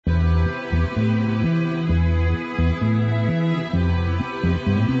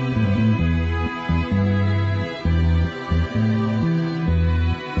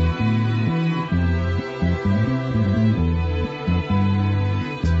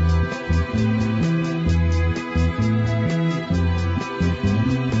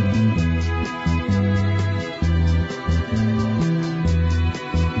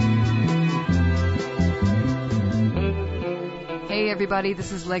Everybody,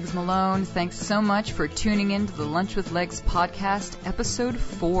 this is Legs Malone. Thanks so much for tuning in to the Lunch with Legs podcast, episode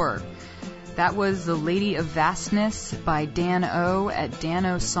 4. That was The Lady of Vastness by Dan O at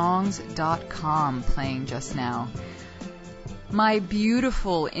danosongs.com playing just now. My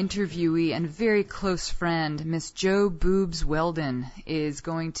beautiful interviewee and very close friend, Miss Jo Boobs Weldon, is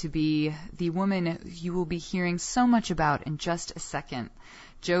going to be the woman you will be hearing so much about in just a second.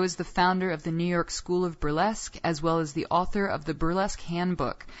 Jo is the founder of the New York School of Burlesque, as well as the author of the Burlesque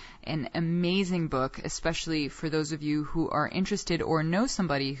Handbook, an amazing book, especially for those of you who are interested or know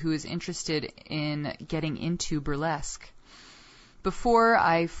somebody who is interested in getting into burlesque. Before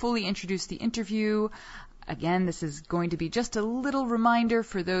I fully introduce the interview, again, this is going to be just a little reminder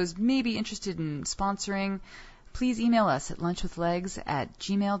for those maybe interested in sponsoring. Please email us at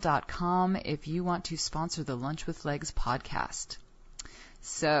lunchwithlegs@gmail.com if you want to sponsor the Lunch with Legs podcast.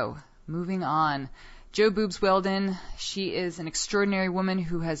 So, moving on. Jo Boobs Weldon, she is an extraordinary woman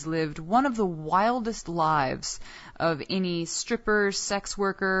who has lived one of the wildest lives of any stripper, sex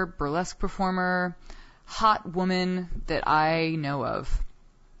worker, burlesque performer, hot woman that I know of.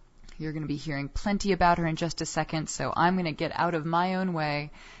 You're going to be hearing plenty about her in just a second, so I'm going to get out of my own way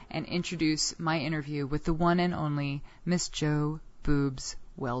and introduce my interview with the one and only Miss Jo Boobs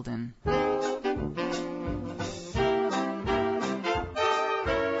Weldon.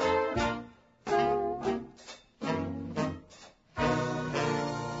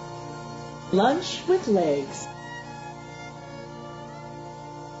 Lunch with Legs.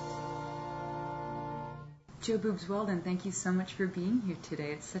 Jo Boobs Weldon, thank you so much for being here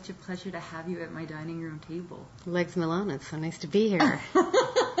today. It's such a pleasure to have you at my dining room table. Legs Malone, it's so nice to be here.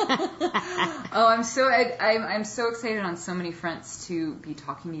 Oh, I'm so excited on so many fronts to be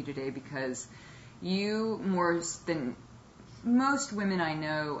talking to you today because you, more than most women I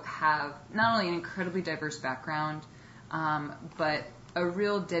know, have not only an incredibly diverse background, but a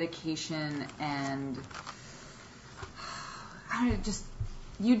real dedication and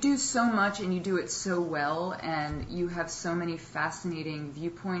you do so much and you do it so well, and you have so many fascinating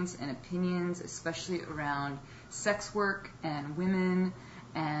viewpoints and opinions, especially around sex work and women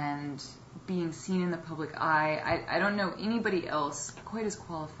and being seen in the public eye. I don't know anybody else quite as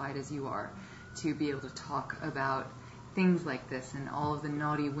qualified as you are to be able to talk about things like this and all of the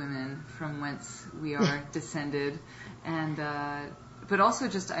naughty women from whence we are descended, and but also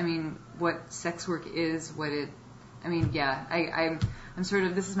just, what sex work is, I'm sort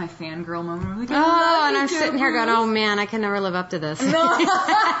of, this is my fangirl moment. I'm like, and I'm sitting here going, oh man, I can never live up to this. No.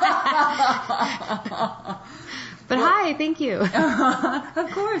 But hi, thank you.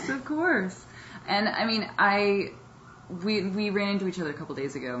 Of course. And we ran into each other a couple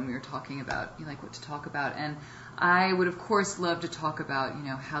days ago and we were talking about, what to talk about. And I would, of course, love to talk about,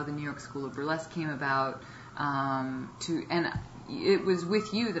 how the New York School of Burlesque came about, and it was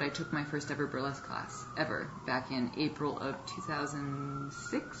with you that I took my first ever burlesque class ever back in April of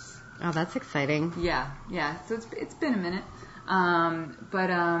 2006. Oh, that's exciting. Yeah. So it's been a minute. But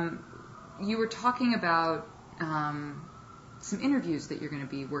you were talking about some interviews that you're going to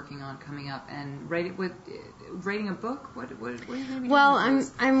be working on coming up and writing a book. What are you going to be doing? Well,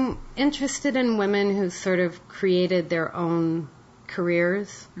 I'm interested in women who sort of created their own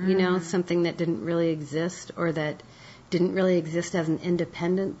careers. Something that didn't really exist or that didn't really exist as an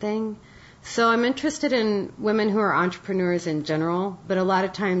independent thing. So I'm interested in women who are entrepreneurs in general, but a lot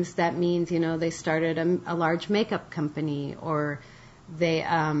of times that means, they started a large makeup company, or they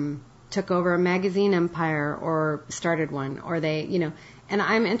took over a magazine empire or started one, or they, and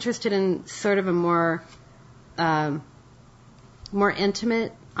I'm interested in sort of a more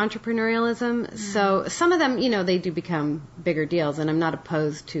intimate entrepreneurialism. Mm-hmm. So some of them, they do become bigger deals, and I'm not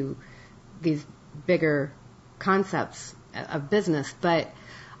opposed to these bigger concepts of business, but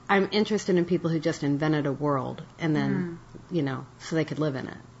I'm interested in people who just invented a world and then, so they could live in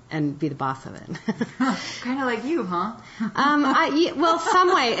it and be the boss of it. Kind of like you, huh?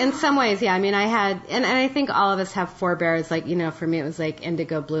 In some ways, yeah. I had, and I think all of us have forebears. For me, it was like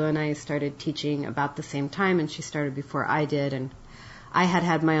Indigo Blue and I started teaching about the same time, and she started before I did, and I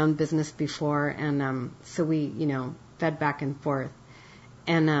had my own business before, and so we, fed back and forth.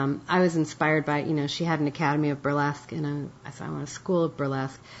 And I was inspired by, she had an academy of burlesque, and I thought, I want a school of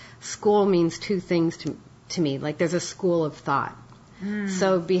burlesque. School means two things to me. Like, there's a school of thought.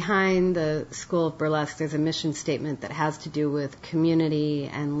 So behind the School of Burlesque, there's a mission statement that has to do with community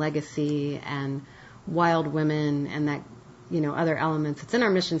and legacy and wild women and that, other elements. It's in our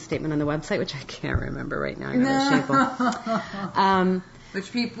mission statement on the website, which I can't remember right now. I'm shameful.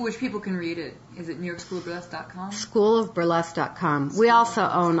 Which people can read it? Is it NewYorkSchoolOfBurlesque.com? Schoolofburlesque.com. We also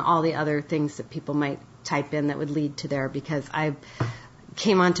own all the other things that people might type in that would lead to there, because I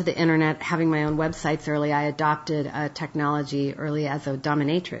came onto the internet having my own websites early. I adopted technology early as a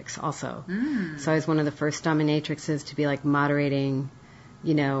dominatrix also. So I was one of the first dominatrixes to be like moderating,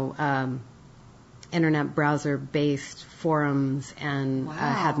 internet browser-based forums, and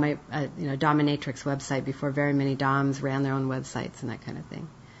had my dominatrix website before very many doms ran their own websites and that kind of thing.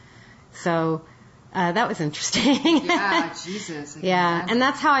 So that was interesting. Yeah, Jesus. Yeah, and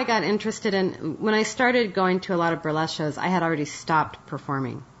that's how I got interested in. When I started going to a lot of burlesque shows, I had already stopped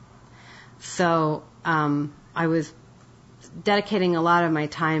performing. So I was dedicating a lot of my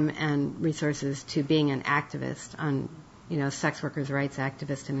time and resources to being an activist on, sex workers' rights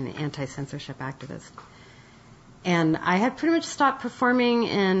activist and an anti-censorship activist. And I had pretty much stopped performing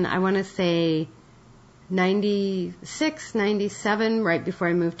in, I want to say, 96, 97, right before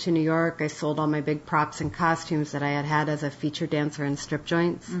I moved to New York. I sold all my big props and costumes that I had as a feature dancer in strip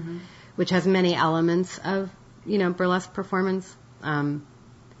joints, which has many elements of, burlesque performance.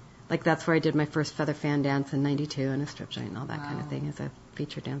 Like that's where I did my first feather fan dance in 92 in a strip joint and all that kind of thing as a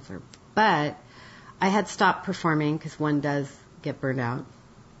feature dancer. But I had stopped performing because one does get burned out.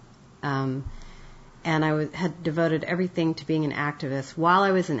 And I had devoted everything to being an activist. While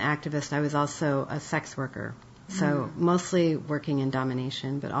I was an activist, I was also a sex worker. So mostly working in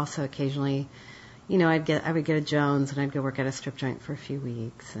domination, but also occasionally, I would get a Jones and I'd go work at a strip joint for a few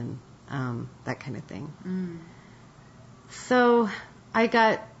weeks and that kind of thing. So I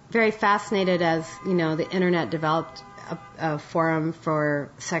got very fascinated as, the internet developed a forum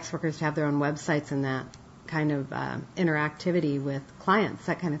for sex workers to have their own websites and that kind of interactivity with clients,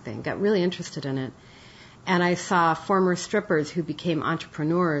 that kind of thing. Got really interested in it. And I saw former strippers who became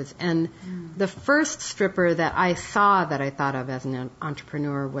entrepreneurs. And the first stripper that I saw that I thought of as an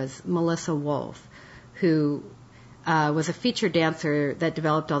entrepreneur was Melissa Wolf, who was a feature dancer that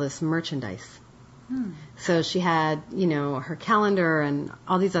developed all this merchandise. So she had, her calendar and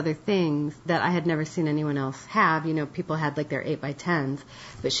all these other things that I had never seen anyone else have. People had like their 8x10s,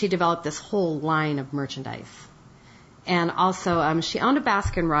 but she developed this whole line of merchandise. And also, she owned a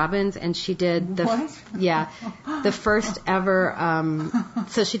Baskin Robbins, and she did the first ever.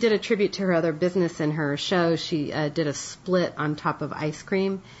 So she did a tribute to her other business in her show. She did a split on top of ice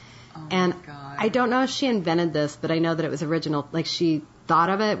cream. And I don't know if she invented this, but I know that it was original. Like, she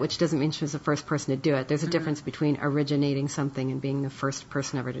thought of it, which doesn't mean she was the first person to do it. There's a difference between originating something and being the first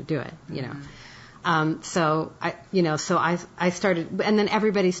person ever to do it, So I started, and then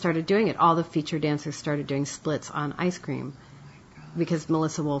everybody started doing it. All the feature dancers started doing splits on ice cream because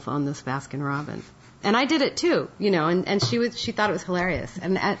Melissa Wolf owned this Baskin Robbins. And I did it too, and she thought it was hilarious.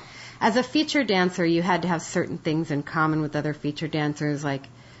 And as a feature dancer, you had to have certain things in common with other feature dancers, like,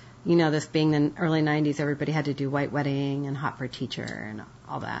 this being the early 90s, everybody had to do White Wedding and Hot for a Teacher and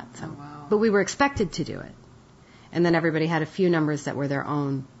all that. So, but we were expected to do it. And then everybody had a few numbers that were their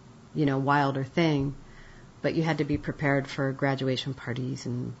own, wilder thing. But you had to be prepared for graduation parties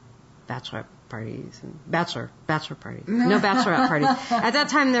and bachelorette parties and bachelor parties. No bachelorette parties. At that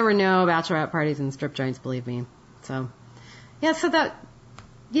time, there were no bachelorette parties in strip joints, believe me. So, so that,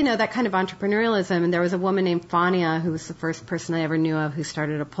 that kind of entrepreneurialism. And there was a woman named Fania who was the first person I ever knew of who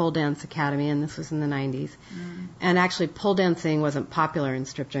started a pole dance academy, and this was in the 90s. And actually, pole dancing wasn't popular in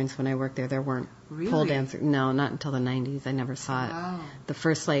strip joints when I worked there. There weren't pole dancers. No, not until the 90s. I never saw it. Wow. The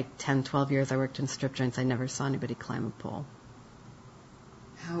first, 10, 12 years I worked in strip joints, I never saw anybody climb a pole.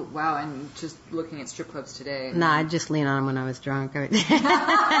 Oh, wow, and just looking at strip clubs today. Nah, I'd just lean on them when I was drunk. They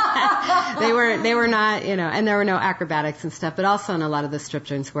were not, and there were no acrobatics and stuff, but also in a lot of the strip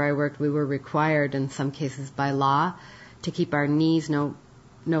joints where I worked, we were required in some cases by law to keep our knees no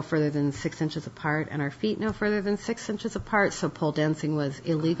further than 6 inches apart and our feet no further than 6 inches apart, so pole dancing was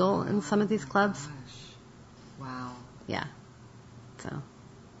illegal in some of these clubs. Gosh. Wow. Yeah. So.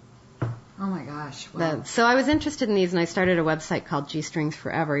 Oh my gosh. Wow. So I was interested in these, and I started a website called G-Strings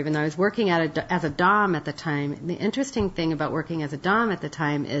Forever, even though I was working as a dom at the time. The interesting thing about working as a dom at the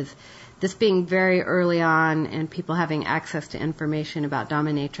time is this being very early on and people having access to information about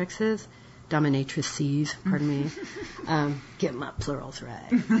dominatrices, pardon me, get my plurals right.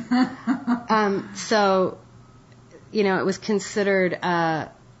 So it was considered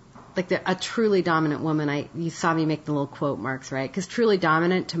a truly dominant woman. You saw me make the little quote marks, right? Because truly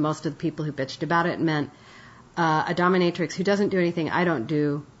dominant to most of the people who bitched about it meant a dominatrix who doesn't do anything I don't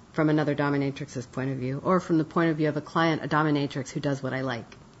do from another dominatrix's point of view, or from the point of view of a client, a dominatrix who does what I like.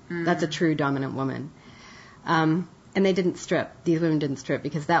 Mm-hmm. That's a true dominant woman. And they didn't strip. These women didn't strip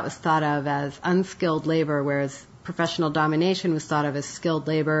because that was thought of as unskilled labor, whereas professional domination was thought of as skilled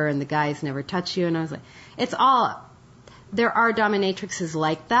labor, and the guys never touch you. And I was like, there are dominatrixes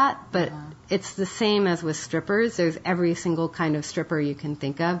like that, but it's the same as with strippers. There's every single kind of stripper you can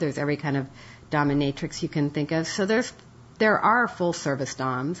think of. There's every kind of dominatrix you can think of. So there are full service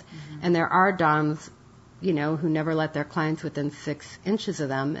doms, and there are doms, who never let their clients within 6 inches of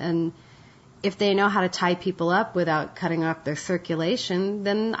them. And if they know how to tie people up without cutting off their circulation,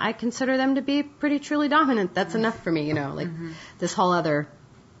 then I consider them to be pretty truly dominant. That's enough for me, this whole other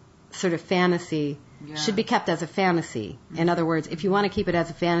sort of fantasy should be kept as a fantasy. In other words, if you want to keep it as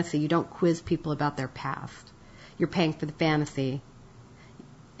a fantasy, you don't quiz people about their past. You're paying for the fantasy,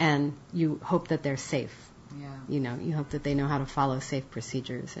 and you hope that they're safe. Yeah. You hope that they know how to follow safe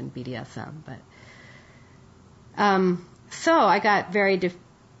procedures in BDSM. But so I got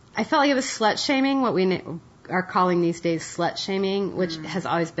I felt like it was slut shaming, what we are calling these days slut shaming, which has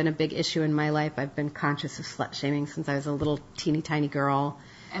always been a big issue in my life. I've been conscious of slut shaming since I was a little teeny tiny girl.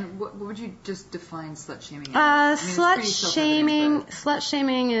 And what would you just define slut shaming as? Slut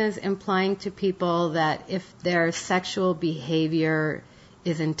shaming is implying to people that if their sexual behavior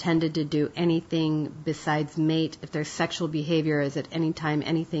is intended to do anything besides mate, if their sexual behavior is at any time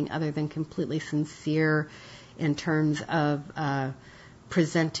anything other than completely sincere in terms of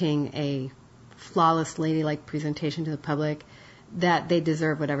presenting a flawless ladylike presentation to the public, that they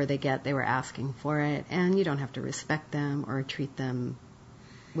deserve whatever they get. They were asking for it, and you don't have to respect them or treat them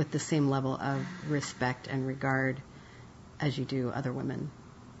with the same level of respect and regard as you do other women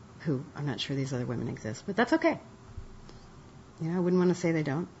who, I'm not sure these other women exist, but that's okay. I wouldn't want to say they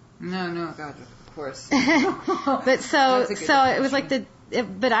don't. No, God, of course. But so it was like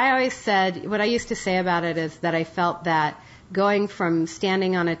but I always said, what I used to say about it is that I felt that going from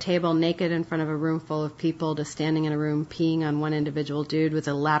standing on a table naked in front of a room full of people to standing in a room peeing on one individual dude was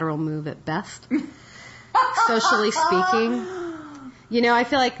a lateral move at best, socially speaking. I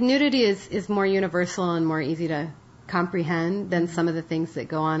feel like nudity is more universal and more easy to comprehend than some of the things that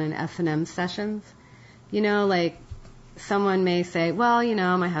go on in S&M sessions. Like someone may say, well,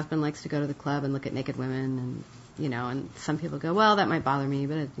 my husband likes to go to the club and look at naked women, and some people go, well, that might bother me,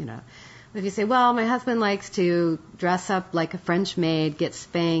 but if you say, well, my husband likes to dress up like a French maid, get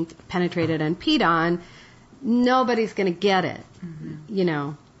spanked, penetrated, and peed on, nobody's going to get it.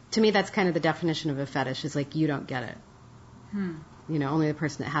 Mm-hmm. To me, that's kind of the definition of a fetish, is like, you don't get it. Only the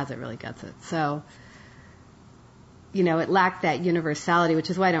person that has it really gets it. So, it lacked that universality, which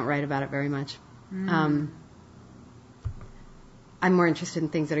is why I don't write about it very much. I'm more interested in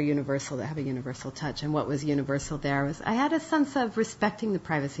things that are universal, that have a universal touch. And what was universal there was I had a sense of respecting the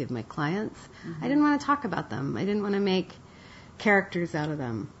privacy of my clients. I didn't want to talk about them. I didn't want to make characters out of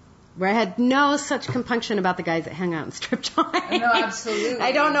them. Where I had no such compunction about the guys that hang out in strip joints. No, absolutely.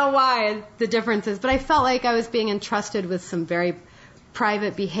 I don't know why the difference is, but I felt like I was being entrusted with some very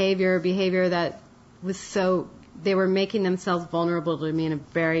private behavior that was they were making themselves vulnerable to me in a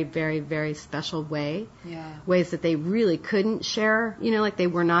very, very, very special way. Yeah. Ways that they really couldn't share. Like they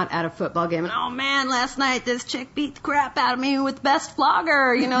were not at a football game and, oh man, last night this chick beat the crap out of me with the best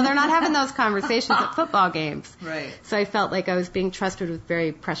flogger. They're not having those conversations at football games. Right. So I felt like I was being trusted with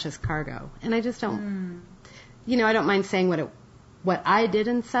very precious cargo. And I just don't, I don't mind saying what I did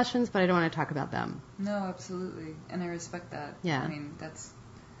in sessions, but I don't want to talk about them. No, absolutely. And I respect that. Yeah. I mean, that's...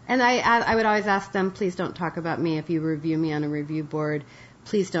 And I would always ask them, please don't talk about me. If you review me on a review board,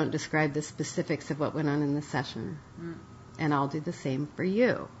 please don't describe the specifics of what went on in the session. And I'll do the same for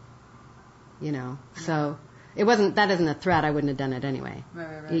you. So that isn't a threat. I wouldn't have done it anyway.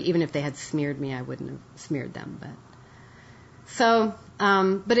 Right. Even if they had smeared me, I wouldn't have smeared them.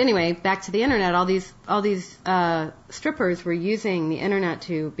 But anyway, back to the internet. All these strippers were using the internet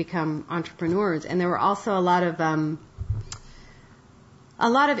to become entrepreneurs, and there were also a lot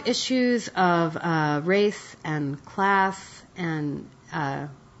of issues of race and class and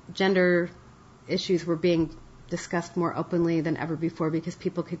gender issues were being discussed more openly than ever before because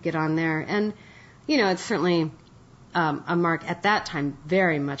people could get on there. And, it's certainly a mark at that time,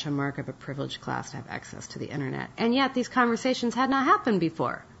 very much a mark of a privileged class to have access to the internet. And yet these conversations had not happened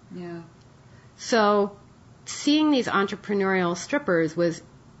before. Yeah. So seeing these entrepreneurial strippers was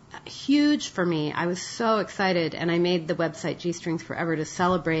huge for me. I was so excited, and I made the website G Strings Forever to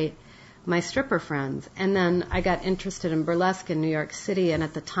celebrate my stripper friends. And then I got interested in burlesque in New York City, and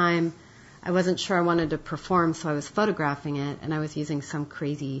at the time I wasn't sure I wanted to perform, so I was photographing it, and I was using some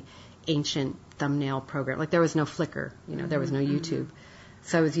crazy ancient thumbnail program. Like, there was no Flickr, there was no YouTube.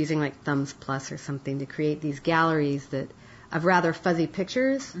 So I was using like Thumbs Plus or something to create these galleries of rather fuzzy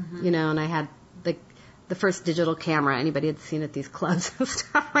pictures, and I had the first digital camera anybody had seen at these clubs and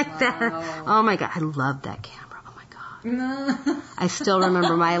stuff like that. Oh my God, I loved that camera. Oh my God. I still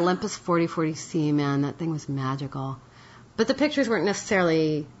remember my Olympus 4040C, man, that thing was magical. But the pictures weren't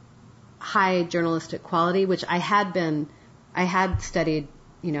necessarily high journalistic quality, which I had studied,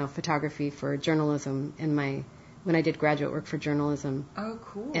 photography for journalism when I did graduate work for journalism. Oh,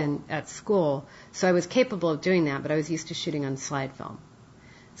 cool. And at school. So I was capable of doing that, but I was used to shooting on slide film.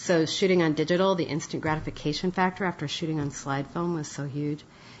 So shooting on digital, the instant gratification factor after shooting on slide film was so huge.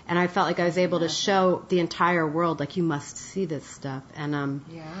 And I felt like I was able to show the entire world, like, you must see this stuff. And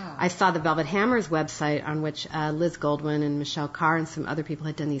I saw the Velvet Hammers website on which Liz Goldwyn and Michelle Carr and some other people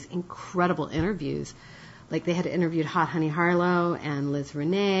had done these incredible interviews. Like, they had interviewed Hot Honey Harlow and Liz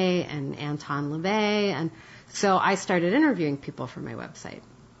Renee and Anton LaVey. And so I started interviewing people for my website,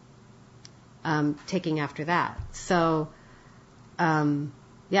 taking after that. So,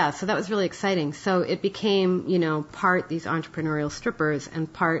 so that was really exciting. So it became, part these entrepreneurial strippers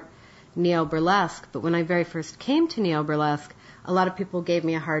and part neo-burlesque. But when I very first came to neo-burlesque, a lot of people gave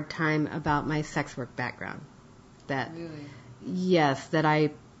me a hard time about my sex work background. That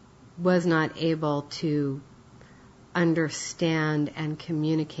I was not able to understand and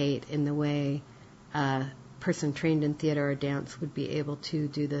communicate in the way a person trained in theater or dance would be able to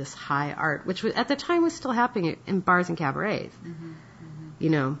do this high art, which at the time was still happening in bars and cabarets.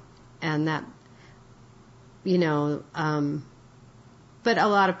 And that, but a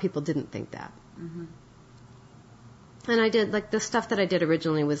lot of people didn't think that. And I did, the stuff that I did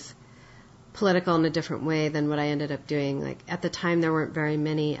originally was political in a different way than what I ended up doing. Like, at the time, there weren't very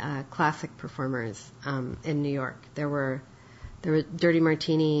many classic performers in New York. There were Dirty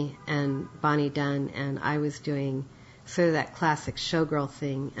Martini and Bonnie Dunn, and I was doing sort of that classic showgirl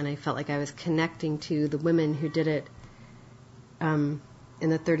thing, and I felt like I was connecting to the women who did it in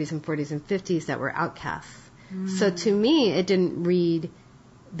the 30s and 40s and 50s that were outcasts. So to me, it didn't read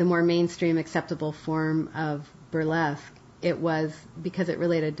the more mainstream acceptable form of burlesque. It was, because it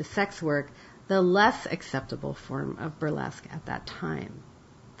related to sex work, the less acceptable form of burlesque at that time.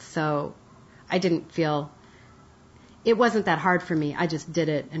 So I didn't feel, it wasn't that hard for me. I just did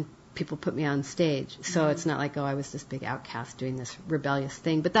it, and people put me on stage. So it's not like, I was this big outcast doing this rebellious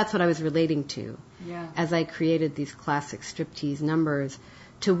thing. But that's what I was relating to as I created these classic striptease numbers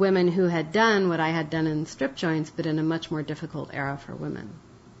to women who had done what I had done in strip joints, but in a much more difficult era for women.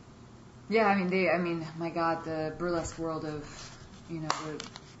 Yeah, my God, the burlesque world of,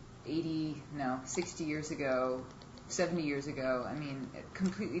 60 years ago, 70 years ago,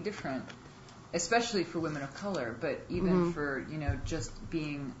 completely different, especially for women of color, but even for, just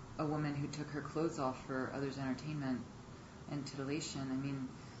being a woman who took her clothes off for others' entertainment and titillation.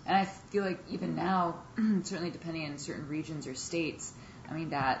 And I feel like even now, certainly depending on certain regions or states,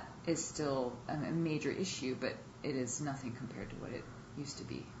 that is still a major issue, but it is nothing compared to what it used to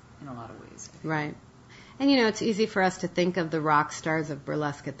be in a lot of ways. Right. And, it's easy for us to think of the rock stars of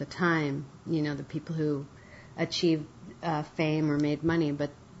burlesque at the time, the people who achieved fame or made money,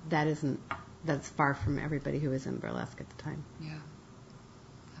 but that's far from everybody who was in burlesque at the time. Yeah,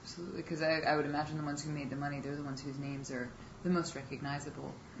 absolutely, because I would imagine the ones who made the money, they're the ones whose names are the most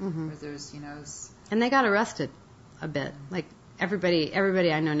recognizable. Where there's, And they got arrested a bit. Like, everybody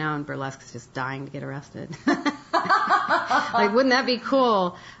I know now in burlesque is just dying to get arrested. Like, wouldn't that be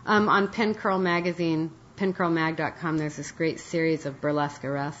cool? On Pin Curl magazine, pincurlmag.com, there's this great series of burlesque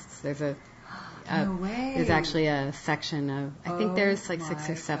arrests. There's no way. There's actually a section of, I think there's like 6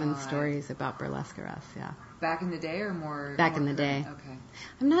 or 7 stories about burlesque arrests, yeah. Back in the day or more? Back in the day. Okay.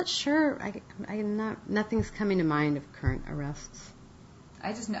 I'm not sure. Nothing's coming to mind of current arrests.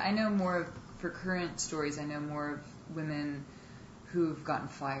 I know more of, for current stories, I know more of women who've gotten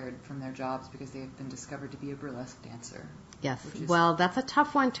fired from their jobs because they've been discovered to be a burlesque dancer. Yes. Well, that's a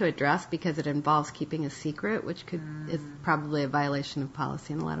tough one to address because it involves keeping a secret, which is probably a violation of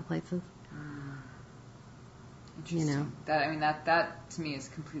policy in a lot of places. Interesting. That to me is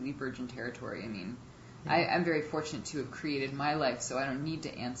completely virgin territory. I'm very fortunate to have created my life, so I don't need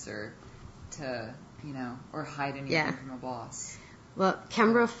to answer to, or hide anything from a boss. Well,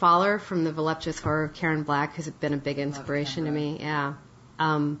 Kembra Fowler from The Voluptuous Horror of Karen Black has been a big inspiration to me. Yeah.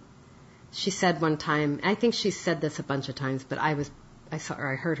 She said one time, I think she said this a bunch of times, but I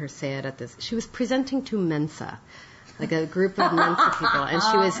heard her say it at this. She was presenting to Mensa, like a group of Mensa people, and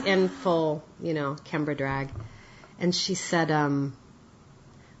she was in full, Kembra drag. And she said,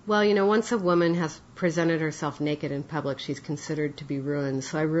 well, once a woman has presented herself naked in public, she's considered to be ruined.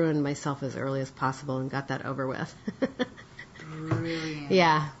 So I ruined myself as early as possible and got that over with. Brilliant.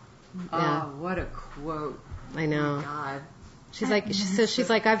 Yeah. Oh, what a quote. I know. Oh my God. She's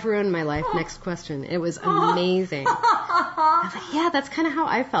like, I've ruined my life. Next question. It was amazing. I was like, yeah, that's kind of how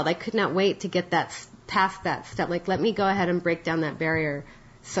I felt. I could not wait to get past that step. Like, let me go ahead and break down that barrier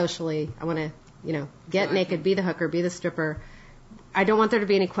socially. I want to, get naked, be the hooker, be the stripper. I don't want there to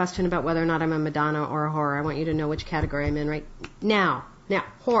be any question about whether or not I'm a Madonna or a whore. I want you to know which category I'm in right now.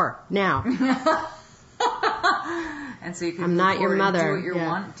 Whore, now. And so you could I'm not your mother.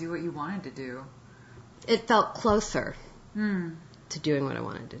 Do what you wanted to do. It felt closer to doing what I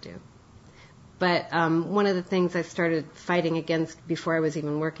wanted to do. But one of the things I started fighting against before I was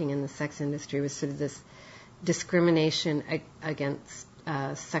even working in the sex industry was sort of this discrimination against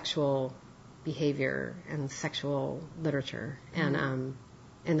sexual behavior and sexual literature. And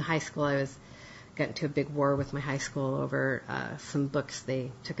in high school, I got into a big war with my high school over some books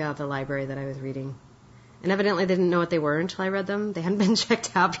they took out of the library that I was reading. And evidently they didn't know what they were until I read them. They hadn't been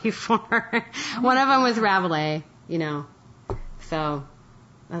checked out before. One of them was Rabelais, So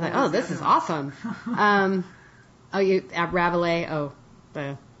I was like, oh, this is awesome. Rabelais,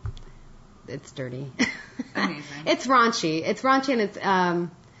 it's dirty. Amazing. It's raunchy. And it's,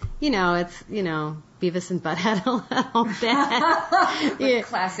 Beavis and Butthead a little bit.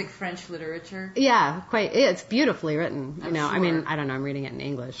 Classic French literature. Yeah, quite. It's beautifully written. I'm sure. I mean, I don't know. I'm reading it in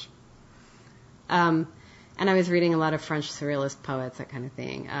English. And I was reading a lot of French surrealist poets, that kind of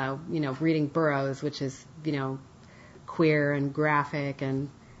thing. Reading Burroughs, which is, queer and graphic and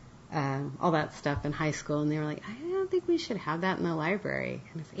all that stuff in high school. And they were like, I don't think we should have that in the library.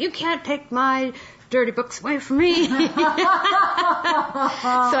 And I was like, you can't take my dirty books away from me. So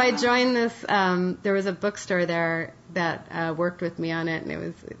I joined this, there was a bookstore there that worked with me on it,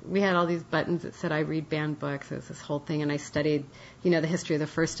 and we had all these buttons that said I read banned books. It was this whole thing, and I studied, the history of the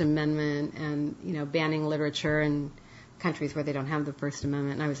First Amendment and, banning literature in countries where they don't have the First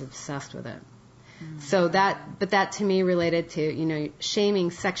Amendment, and I was obsessed with it. So that to me related to,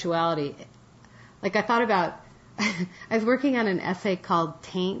 shaming sexuality. Like I thought about, I was working on an essay called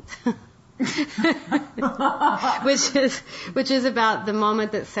Taint, which is about the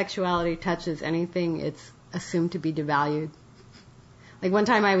moment that sexuality touches anything, it's assumed to be devalued. Like one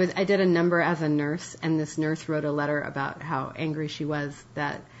time I did a number as a nurse, and this nurse wrote a letter about how angry she was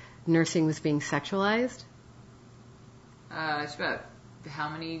that nursing was being sexualized. It's about how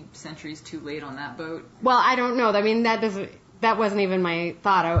many centuries too late on that boat? Well, I don't know. I mean, that wasn't even my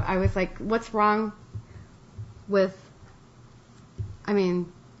thought. I was like, what's wrong with,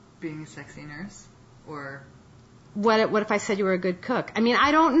 being a sexy nurse? Or what if I said you were a good cook? I mean,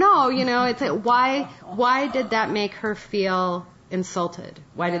 I don't know, it's like, why did that make her feel insulted?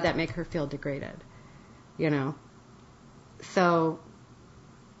 Why did that make her feel degraded? So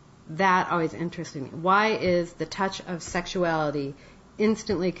that always interested me. Why is the touch of sexuality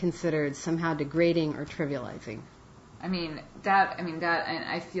instantly considered somehow degrading or trivializing? And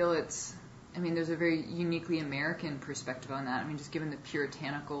I feel there's a very uniquely American perspective on that. Just given the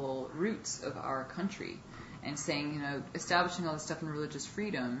puritanical roots of our country, and saying, establishing all this stuff in religious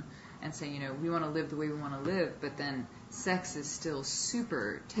freedom, and saying, we want to live the way we want to live, but then sex is still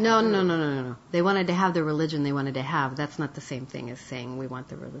super taboo. No. They wanted to have the religion they wanted to have. That's not the same thing as saying we want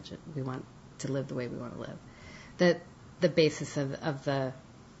the religion. We want to live the way we want to live. The basis of the...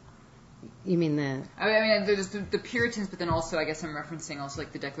 You mean the... there's the Puritans, but then also, I guess I'm referencing also,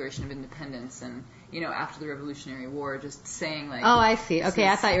 like, the Declaration of Independence and, after the Revolutionary War, just saying, like... Oh, I see. Okay,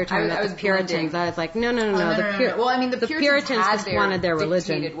 I thought you were talking about the Puritans. Blending. I was like, no. Well, the Puritans just wanted their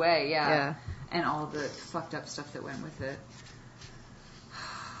religion. Dictated way, yeah. And all the fucked up stuff that went with it.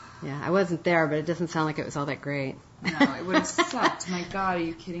 Yeah, I wasn't there, but it doesn't sound like it was all that great. No, it would have sucked. My God, are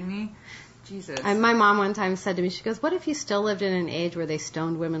you kidding me? Jesus. My mom one time said to me, she goes, what if you still lived in an age where they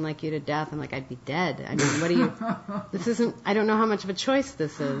stoned women like you to death? I'm like, I'd be dead. What do you... I don't know how much of a choice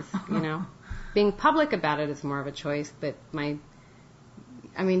this is, Being public about it is more of a choice, but don't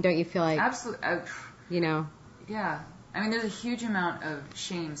you feel like... Absolutely. Yeah. There's a huge amount of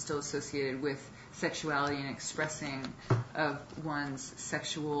shame still associated with sexuality and expressing of one's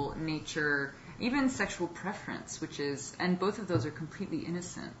sexual nature, even sexual preference, and both of those are completely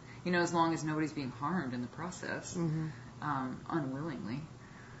innocent. As long as nobody's being harmed in the process, unwillingly,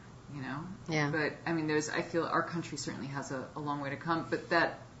 Yeah. But, I feel our country certainly has a long way to come. But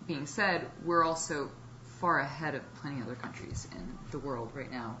that being said, we're also far ahead of plenty of other countries in the world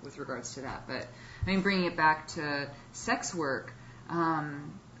right now with regards to that. But I mean, bringing it back to sex work,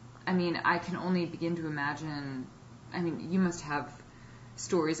 I mean, I can only begin to imagine. I mean, you must have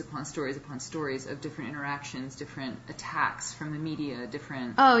stories upon stories upon stories of different interactions, different attacks from the media,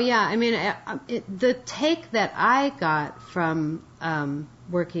 different. Oh yeah, I mean, the take that I got from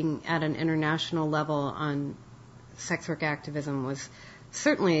working at an international level on sex work activism was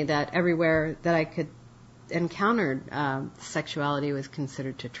certainly that everywhere that I could encountered sexuality was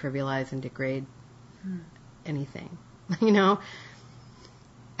considered to trivialize and degrade anything, you know.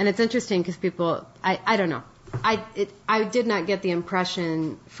 And it's interesting because people, I don't know. I did not get the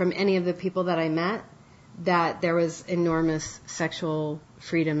impression from any of the people that I met that there was enormous sexual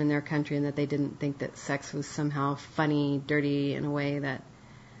freedom in their country and that they didn't think that sex was somehow funny, dirty in a way that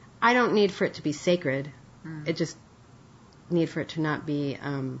I don't need for it to be sacred. It just need for it to not be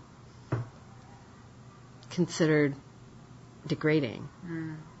considered degrading.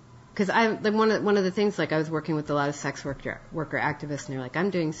 Because one of the things, like I was working with a lot of sex worker activists, and they're like, I'm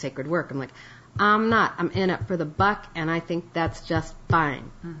doing sacred work. I'm like, I'm not. I'm in it for the buck, and I think that's just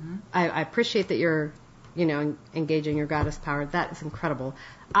fine. I appreciate that you're, engaging your goddess power. That is incredible.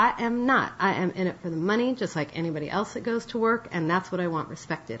 I am not. I am in it for the money, just like anybody else that goes to work, and that's what I want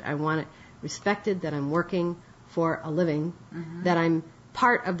respected. I want it respected that I'm working for a living, that I'm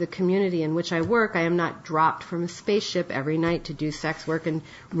part of the community in which I work. I am not dropped from a spaceship every night to do sex work and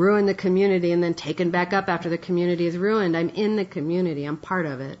ruin the community and then taken back up after the community is ruined. I'm in the community. I'm part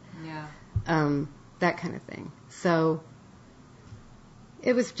of it. That kind of thing. So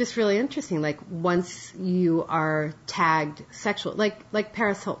it was just really interesting. Like once you are tagged sexual, like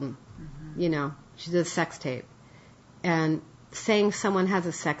Paris Hilton, she did a sex tape, and saying someone has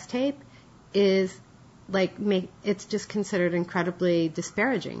a sex tape is it's just considered incredibly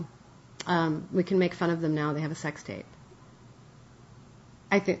disparaging. We can make fun of them now. They have a sex tape.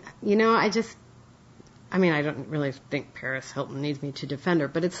 I think, I don't really think Paris Hilton needs me to defend her,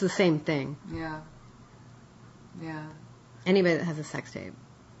 but it's the same thing. Yeah. Anybody that has a sex tape,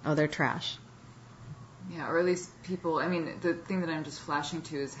 they're trash. Yeah, or at least people, the thing that I'm just flashing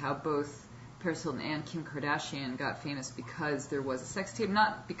to is how both Paris Hilton and Kim Kardashian got famous because there was a sex tape,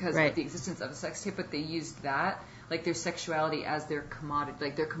 not because of the existence of a sex tape, but they used that, like their sexuality as their commodity,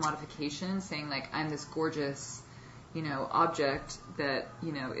 like their commodification, saying like, I'm this gorgeous, object that,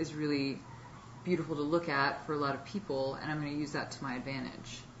 is really beautiful to look at for a lot of people, and I'm going to use that to my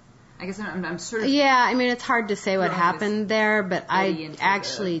advantage. I guess I'm sort of... Yeah, it's hard to say what happened there, but I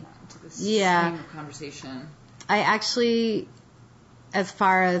actually... Same conversation. I actually, as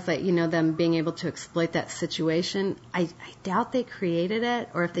far as them being able to exploit that situation, I doubt they created it,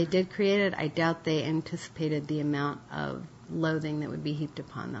 or if they did create it, I doubt they anticipated the amount of loathing that would be heaped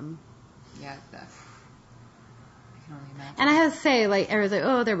upon them. Yeah, I can only imagine. And I have to say, everyone's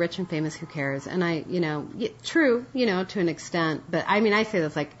like, they're rich and famous, who cares? And true, to an extent, but I say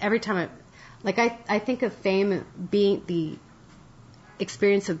this, every time I think of fame being the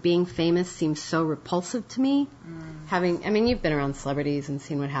experience of being famous seems so repulsive to me. You've been around celebrities and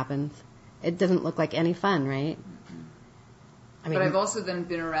seen what happens. It doesn't look like any fun, right? But I've also then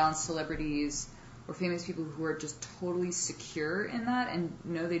been around celebrities or famous people who are just totally secure in that and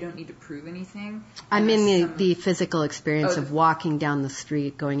know they don't need to prove anything. The physical experience of walking down the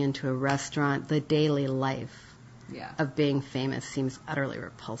street, going into a restaurant, the daily life of being famous seems utterly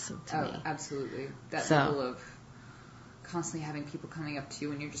repulsive to me. Absolutely. That level of constantly having people coming up to you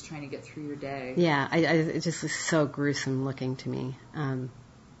when you're just trying to get through your day. Yeah, it just is so gruesome looking to me. I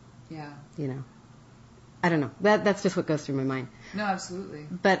don't know. That's just what goes through my mind. No, absolutely.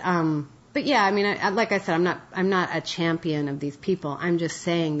 But yeah, like I said, I'm not a champion of these people. I'm just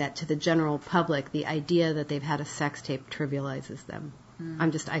saying that to the general public, the idea that they've had a sex tape trivializes them.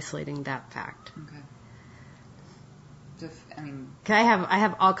 I'm just isolating that fact. Okay. I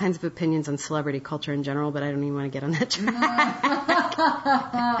have all kinds of opinions on celebrity culture in general, but I don't even want to get on that track.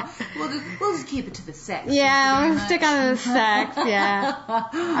 We'll just keep it to the sex. Yeah, we'll stick on the sex. Yeah,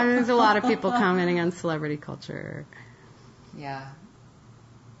 there's a lot of people commenting on celebrity culture. Yeah,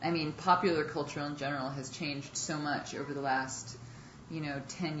 popular culture in general has changed so much over the last,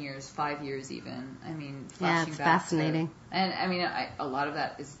 10 years, 5 years even. It's fascinating. A lot of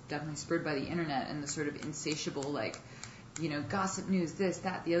that is definitely spurred by the internet and the sort of insatiable, gossip news, this,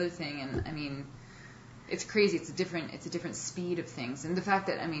 that, the other thing, and it's crazy. It's a different speed of things, and the fact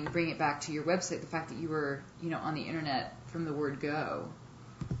that bring it back to your website, the fact that you were on the internet from the word go.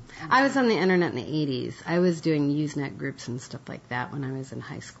 I was on the internet in the 80s. I was doing Usenet groups and stuff like that when I was in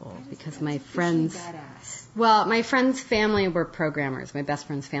high school because my friends, my friends' family were programmers. My best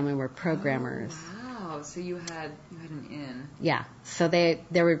friend's family were programmers. Oh, wow, wow. So you had an inn. Yeah. So there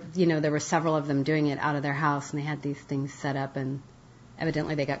were several of them doing it out of their house, and they had these things set up, and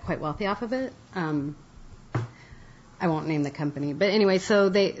evidently they got quite wealthy off of it. I won't name the company, but anyway,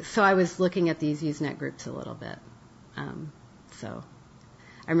 so I was looking at these Usenet groups a little bit. So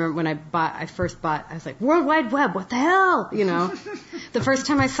I remember when I first bought, I was like, World Wide Web, what the hell? The first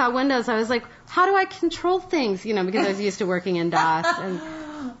time I saw Windows, I was like, how do I control things? Because I was used to working in DOS. And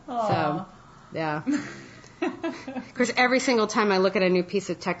so, yeah. Of course, every single time I look at a new piece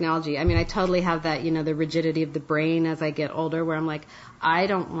of technology, I totally have that, the rigidity of the brain as I get older, where I'm like, I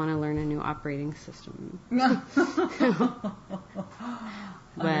don't want to learn a new operating system.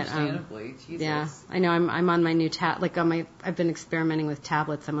 Understandably, Jesus. Yeah, I know. I'm on my new I've been experimenting with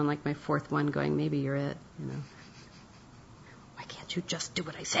tablets. I'm on like my fourth one, going, maybe you're it. Why can't you just do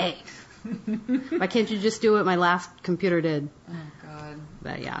what I say? Why can't you just do what my last computer did? Oh God.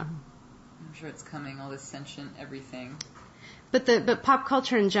 But yeah. I'm sure it's coming, all this sentient everything. But pop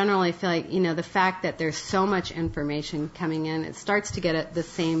culture in general, I feel like, the fact that there's so much information coming in, it starts to get the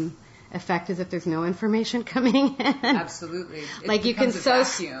same effect as if there's no information coming in. Absolutely. Like you can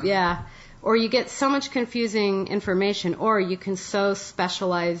or you get so much confusing information, or you can so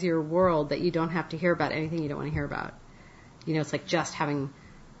specialize your world that you don't have to hear about anything you don't want to hear about. It's like just having,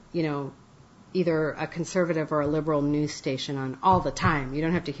 either a conservative or a liberal news station on all the time. You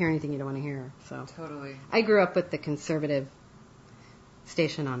don't have to hear anything you don't want to hear. So totally. I grew up with the conservative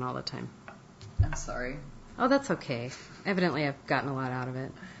station on all the time. I'm sorry. Oh, that's okay. Evidently, I've gotten a lot out of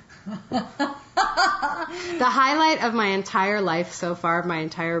it. The highlight of my entire life so far, my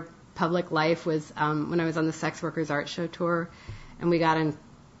entire public life, was when I was on the Sex Workers Art Show tour, and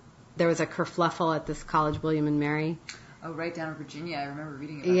there was a kerfluffle at this college, William and Mary. Oh, right down in Virginia. I remember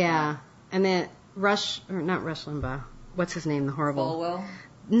reading about that. Yeah. And then not Rush Limbaugh. What's his name? The horrible. Falwell?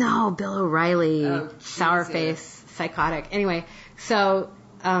 No, Bill O'Reilly. Oh, sour face, psychotic. Anyway, so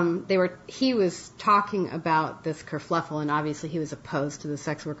he was talking about this kerfluffle, and obviously he was opposed to the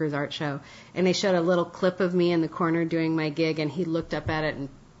Sex Workers Art Show. And they showed a little clip of me in the corner doing my gig, and he looked up at it and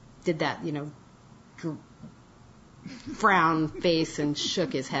did that, frown face and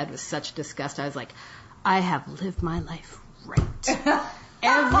shook his head with such disgust. I was like, I have lived my life right.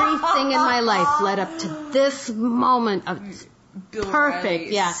 Everything in my life led up to this moment of Bill perfect,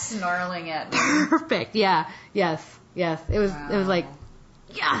 O'Reilly yeah, snarling at me. Perfect, yeah, yes. It was like,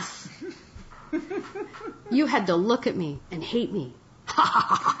 yes. You had to look at me and hate me.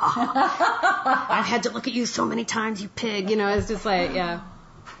 I've had to look at you so many times, you pig. It's just like, yeah.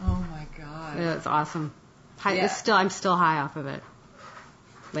 Oh my God. Yeah, it's awesome. I'm still high off of it.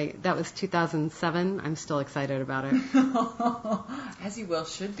 Like, that was 2007. I'm still excited about it. As you well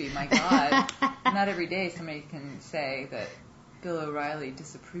should be, my God. Not every day somebody can say that Bill O'Reilly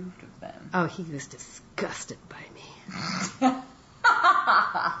disapproved of them. Oh, he was disgusted by me.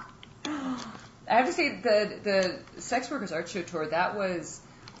 I have to say, the Sex Workers Art Show tour, that was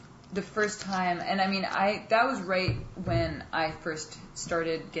the first time, and that was right when I first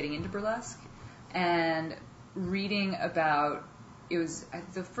started getting into burlesque, and reading about, it was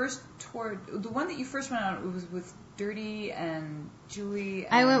the first tour, the one that you first went on, it was with Dirty and Julie.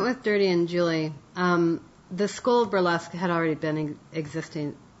 I went with Dirty and Julie. The School of Burlesque had already been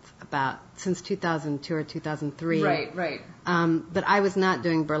existing since 2002 or 2003. Right. But I was not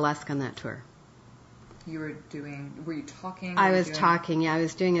doing burlesque on that tour. Were you talking? I was talking, yeah. I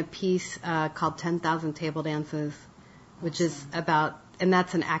was doing a piece called 10,000 Table Dances, which is about, and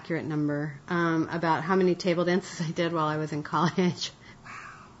that's an accurate number, about how many table dances I did while I was in college. Wow.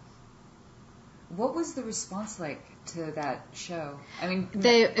 What was the response like to that show?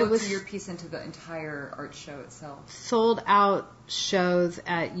 It was your piece into the entire art show itself. Sold out shows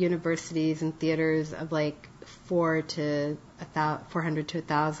at universities and theaters of like 400 to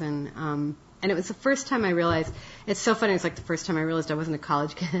 1,000. And it was the first time I realized, it's so funny, it's like the first time I realized I wasn't a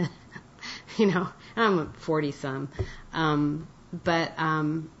college kid, and I'm 40-some. But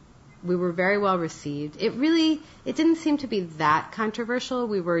we were very well received. It didn't seem to be that controversial.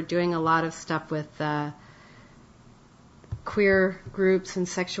 We were doing a lot of stuff with queer groups and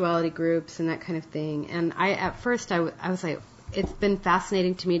sexuality groups and that kind of thing. And at first I was like, it's been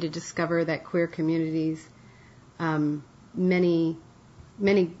fascinating to me to discover that queer communities, many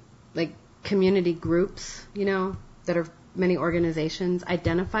like community groups, that are many organizations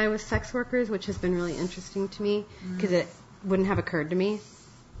identify with sex workers, which has been really interesting to me because it wouldn't have occurred to me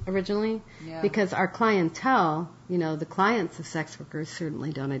originally. Yeah. Because our clientele, the clients of sex workers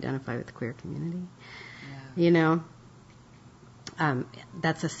certainly don't identify with the queer community. Yeah.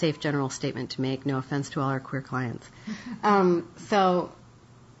 That's a safe general statement to make. No offense to all our queer clients. So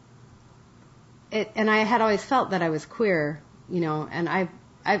and I had always felt that I was queer, and I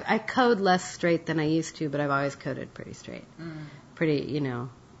code less straight than I used to, but I've always coded pretty straight. Pretty,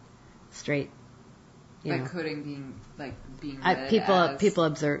 straight. By coding being read people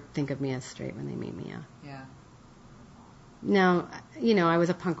think of me as straight when they meet me, yeah. Yeah. Now, I was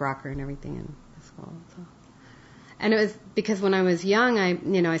a punk rocker and everything in school. So. And it was because when I was young,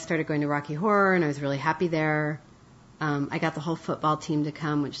 I started going to Rocky Horror, and I was really happy there. I got the whole football team to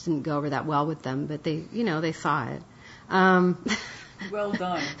come, which didn't go over that well with them, but they saw it. Well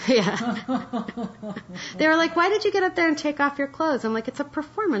done. Yeah. They were like, "Why did you get up there and take off your clothes?" I'm like, "It's a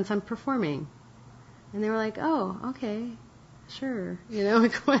performance. I'm performing." And they were like, "Oh, okay, sure."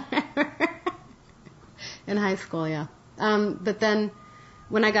 Whatever. In high school, yeah. But then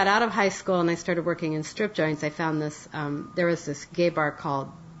when I got out of high school and I started working in strip joints, I found this, there was this gay bar called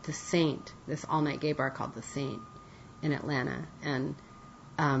The Saint, this all-night gay bar called The Saint in Atlanta. And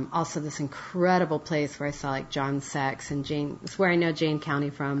also this incredible place where I saw like John Sex and Jane, it's where I know Jane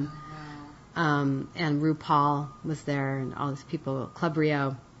County from. Oh, wow. And RuPaul was there and all these people. Club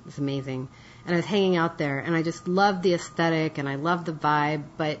Rio was amazing. And I was hanging out there and I just loved the aesthetic and I loved the vibe,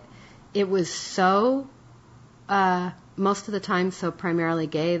 but it was so... most of the time so primarily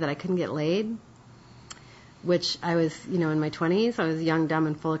gay that I couldn't get laid, which I was, in my 20s. I was young, dumb,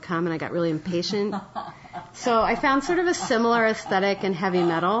 and full of cum, and I got really impatient. So I found sort of a similar aesthetic in heavy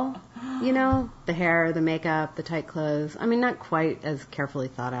metal, the hair, the makeup, the tight clothes. I mean, not quite as carefully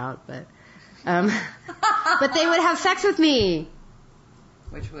thought out, but but they would have sex with me.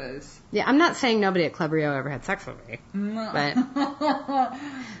 Which was? Yeah, I'm not saying nobody at Club Rio ever had sex with me, but...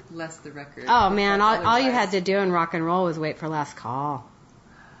 Less the record. Oh, man, all you had to do in rock and roll was wait for last call.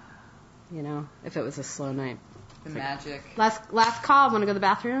 If it was a slow night. The magic. Last call, want to go to the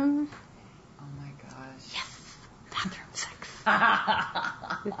bathroom? Oh, my gosh. Yes, bathroom sex.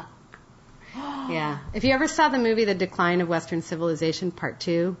 Yeah. If you ever saw the movie The Decline of Western Civilization, Part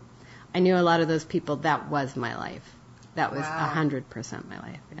 2, I knew a lot of those people. That was my life. That was 100% my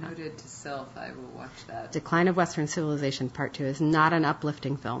life. Yeah. Noted to self, I will watch that. Decline of Western Civilization Part 2 is not an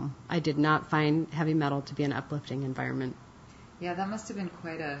uplifting film. I did not find heavy metal to be an uplifting environment. Yeah, that must have been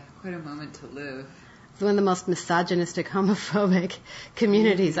quite a moment to live. It's one of the most misogynistic, homophobic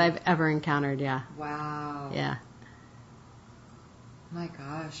communities I've ever encountered, yeah. Wow. Yeah. My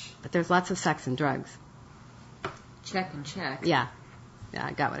gosh. But there's lots of sex and drugs. Check and check. Yeah. Yeah,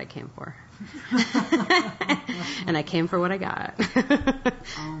 I got what I came for. And I came for what I got.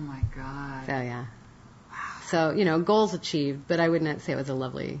 Oh my God. So yeah. Wow. So, goals achieved, but I would not say it was a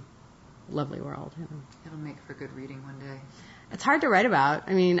lovely world. It'll make for good reading one day. It's hard to write about.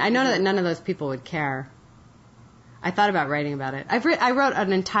 I mean, I know that none of those people would care. I thought about writing about it. I wrote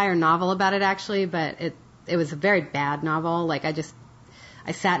an entire novel about it actually, but it was a very bad novel. Like I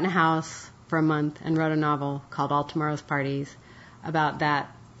sat in a house for a month and wrote a novel called All Tomorrow's Parties about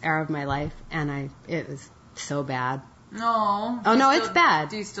that era of my life, and it was so bad. No. Oh no, it's bad.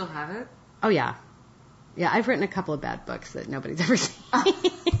 Do you still have it? Oh yeah. Yeah, I've written a couple of bad books that nobody's ever seen.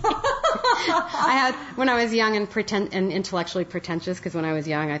 I had when I was young and intellectually pretentious, because when I was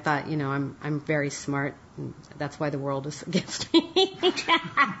young I thought, I'm very smart, and that's why the world is against me.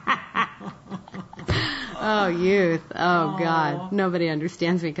 Oh, youth. Oh, God. Nobody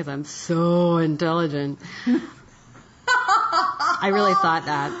understands me because I'm so intelligent. I really thought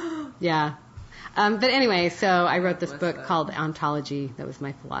that. Yeah. But anyway, so I wrote this book called Ontology. That was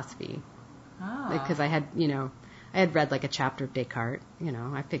my philosophy. Oh. Because I had, I had read like a chapter of Descartes.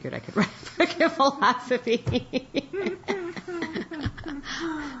 I figured I could write a book of philosophy.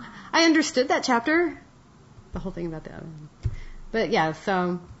 I understood that chapter. The whole thing about that. But yeah,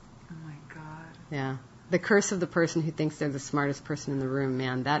 so. Oh my God. Yeah. The curse of the person who thinks they're the smartest person in the room,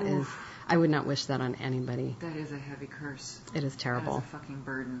 man. That is, I would not wish that on anybody. That is a heavy curse. It is terrible. That is a fucking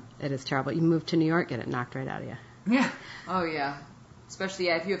burden. It is terrible. You move to New York, get it knocked right out of you. Yeah. Oh, yeah. Especially,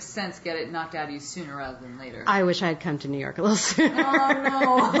 if you have sense, get it knocked out of you sooner rather than later. I wish I had come to New York a little sooner.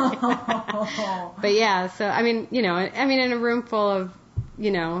 Oh, no. But yeah, so, in a room full of,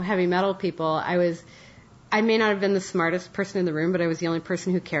 heavy metal people, I may not have been the smartest person in the room, but I was the only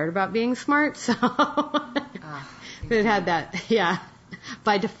person who cared about being smart, so it had that, yeah,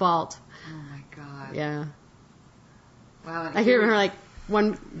 by default. Oh my God. Yeah. Wow. I remember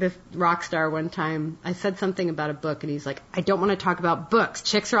this rock star one time, I said something about a book, and he's like, I don't want to talk about books.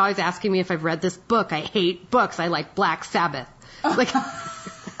 Chicks are always asking me if I've read this book. I hate books. I like Black Sabbath. Oh my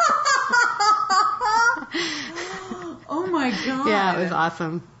God. Yeah, it was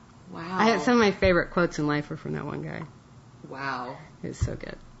awesome. Wow. I had some of my favorite quotes in life were from that one guy. Wow. It was so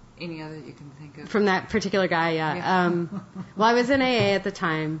good. Any other you can think of? From that particular guy, yeah. Well, I was in AA at the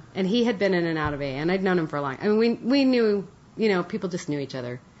time, and he had been in and out of AA, and I'd known him for a long time. I mean, we knew, people just knew each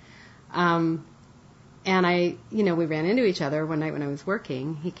other. And we ran into each other one night when I was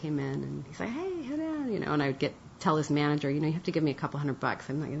working. He came in, and he's like, hey, how down? And I would tell his manager, you have to give me $200.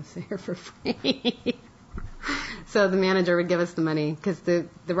 I'm not going to sit here for free. So the manager would give us the money, because the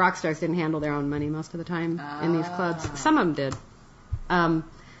rock stars didn't handle their own money most of the time in these clubs. Some of them did.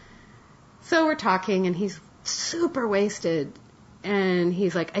 So we're talking, and he's super wasted, and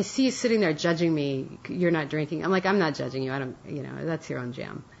he's like, I see you sitting there judging me. You're not drinking. I'm like, I'm not judging you. I don't, that's your own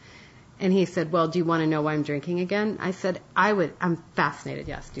jam. And he said, well, do you want to know why I'm drinking again? I said, I'm fascinated.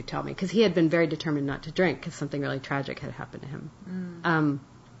 Yes, do tell me. Because he had been very determined not to drink because something really tragic had happened to him.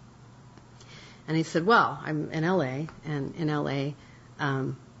 And he said, well, I'm in L.A., and in L.A.,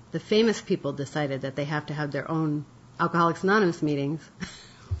 the famous people decided that they have to have their own Alcoholics Anonymous meetings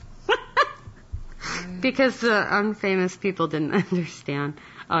because the unfamous people didn't understand.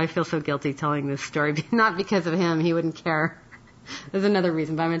 Oh, I feel so guilty telling this story. Not because of him. He wouldn't care. There's another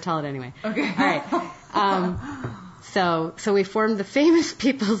reason, but I'm going to tell it anyway. Okay. All right. So we formed the Famous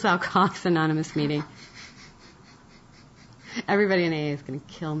People's Alcoholics Anonymous meeting. Everybody in AA is going to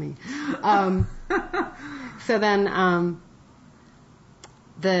kill me. So then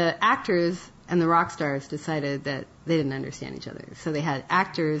the actors and the rock stars decided that they didn't understand each other. So they had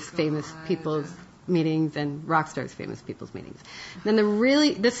actors, famous people's meetings, and rock stars, famous people's meetings. Then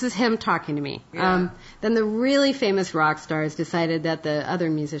this is him talking to me. Yeah. Then the really famous rock stars decided that the other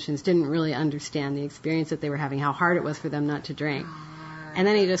musicians didn't really understand the experience that they were having, how hard it was for them not to drink. And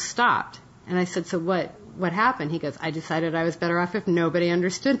then he just stopped. And I said, so what happened? He goes, I decided I was better off if nobody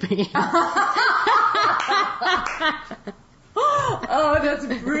understood me. Oh, that's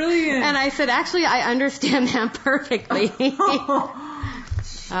brilliant. And I said, actually, I understand that perfectly.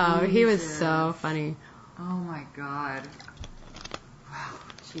 Oh, he was so funny. Oh my God. Wow,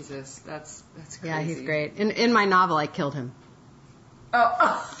 Jesus, that's crazy. Yeah, he's great. In my novel, I killed him. Oh.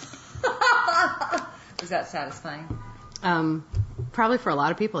 Was that satisfying? Probably for a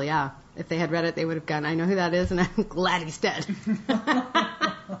lot of people, yeah. If they had read it, they would have gone, I know who that is, and I'm glad he's dead. But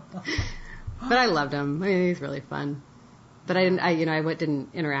I loved him. I mean, he's really fun. But I didn't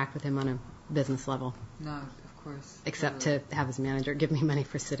interact with him on a business level. No, of course. Except to have his manager give me money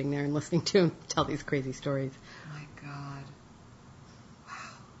for sitting there and listening to him tell these crazy stories. Oh my God. Wow.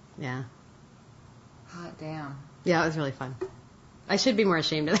 Yeah. Hot damn. Yeah, it was really fun. I should be more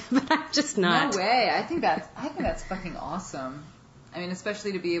ashamed of that, but I'm just not. No way. I think that's fucking awesome. I mean,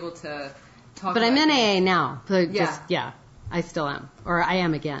 especially to be able to talk. But about I'm in things. AA now. So Yeah. I still am, or I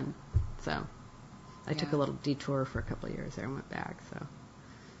am again. So I took a little detour for a couple of years there and went back. So.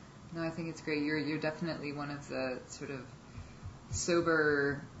 No, I think it's great. You're definitely one of the sort of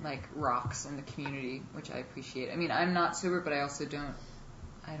sober rocks in the community, which I appreciate. I mean, I'm not sober, but I also don't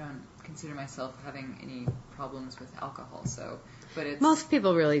consider myself having any problems with alcohol. So, but it's Most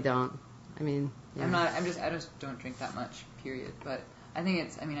people really don't. I mean, yeah. I just don't drink that much. Period. But I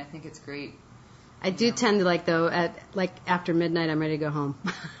think it's great. I do tend to after midnight, I'm ready to go home.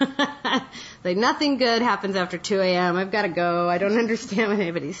 Nothing good happens after 2 a.m. I've got to go. I don't understand what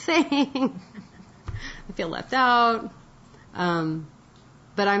anybody's saying. I feel left out. But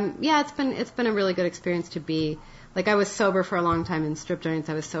it's been a really good experience to be, I was sober for a long time in strip joints.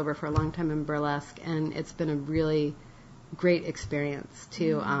 I was sober for a long time in burlesque, and it's been a really great experience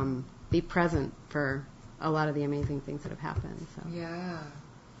to be present for a lot of the amazing things that have happened. So. Yeah.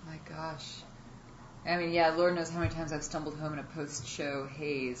 My gosh. I mean, yeah, Lord knows how many times I've stumbled home in a post-show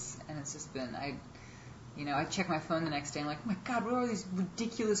haze, and it's just been, I check my phone the next day, and I'm like, oh my God, what are all these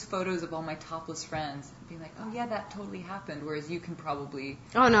ridiculous photos of all my topless friends? And being like, oh yeah, that totally happened, whereas you can probably...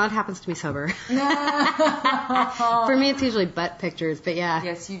 Oh no, it happens to me sober. For me, it's usually butt pictures, but yeah.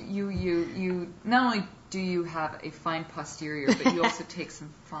 Yes, you not only do you have a fine posterior, but you also take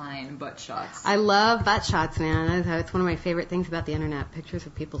some fine butt shots. I love butt shots, man. It's one of my favorite things about the internet, pictures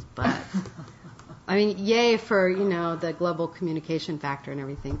of people's butts. I mean, yay for, the global communication factor and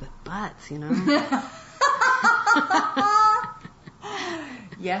everything, but butts,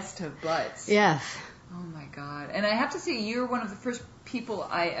 Yes to butts. Yes. Oh my God. And I have to say, you're one of the first people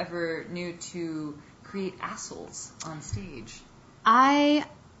I ever knew to create assholes on stage. I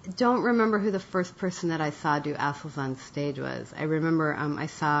don't remember who the first person that I saw do assholes on stage was. I remember I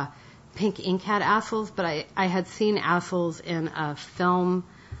saw Pink Ink had assholes, but I had seen assholes in a film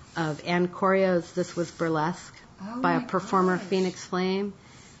of Ann Corio's This Was Burlesque by a performer, Phoenix Flame,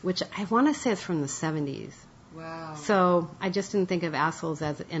 which I want to say is from the 70s. Wow. So I just didn't think of assholes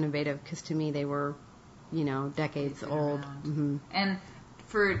as innovative because to me they were, decades old. Mm-hmm. And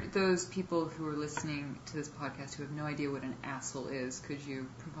For those people who are listening to this podcast who have no idea what an asshole is, could you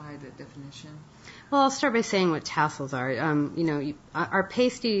provide a definition? Well, I'll start by saying what tassels are. Our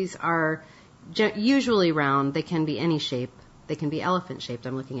pasties are usually round. They can be any shape. They can be elephant shaped.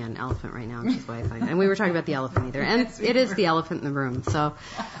 I'm looking at an elephant right now, which is why I find. And we were talking about the elephant either. And it is the elephant in the room. So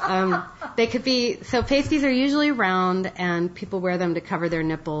they could be. So pasties are usually round, and people wear them to cover their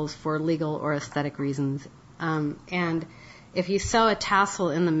nipples for legal or aesthetic reasons. And if you sew a tassel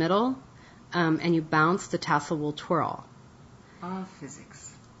in the middle and you bounce, the tassel will twirl.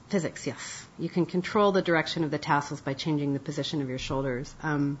 Physics. Physics, yes. You can control the direction of the tassels by changing the position of your shoulders.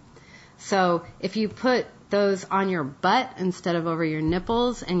 So if you put those on your butt instead of over your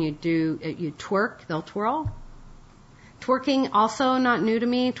nipples and you twerk, they'll twirl. Twerking also not new to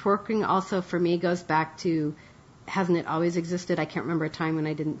me. Twerking also for me goes back to, hasn't it always existed? I can't remember a time when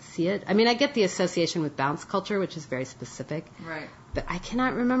I didn't see it. I mean, I get the association with bounce culture, which is very specific. Right. But I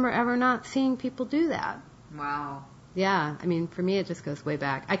cannot remember ever not seeing people do that. Wow. Yeah, I mean, for me it just goes way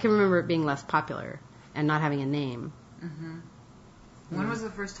back. I can remember it being less popular and not having a name. Mm-hmm. When was the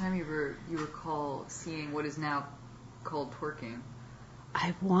first time you recall seeing what is now called twerking?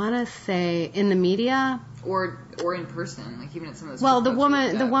 I want to say in the media or in person, like even at some of those. Well, the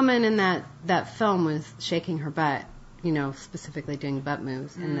woman in that film was shaking her butt, specifically doing butt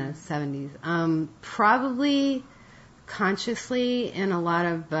moves in the 70s. Probably consciously in a lot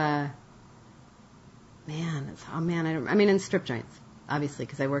of in strip joints, obviously,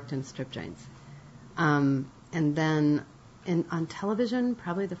 because I worked in strip joints. And then on television,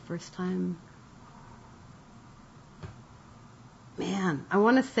 probably the first time. Man, I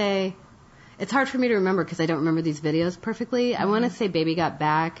want to say, it's hard for me to remember because I don't remember these videos perfectly. I want to say Baby Got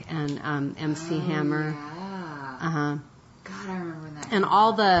Back and MC Hammer. Yeah. God, I remember that. And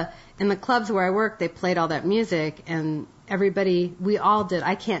in the clubs where I worked, they played all that music, and we all did.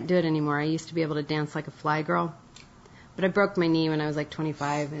 I can't do it anymore. I used to be able to dance like a fly girl. But I broke my knee when I was like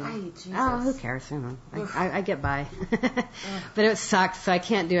 25. And, who cares? I get by. But it sucked, so I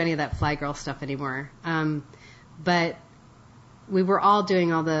can't do any of that fly girl stuff anymore. But we were all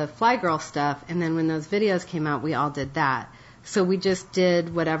doing all the fly girl stuff, and then when those videos came out, we all did that. So we just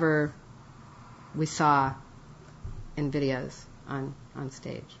did whatever we saw in videos on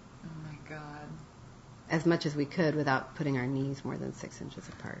stage. Oh my God. As much as we could without putting our knees more than 6 inches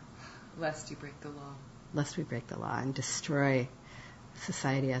apart. Lest you break the law. Lest we break the law and destroy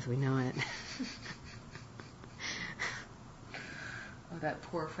society as we know it. Oh, that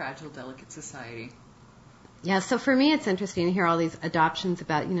poor, fragile, delicate society. Yeah, so for me it's interesting to hear all these adoptions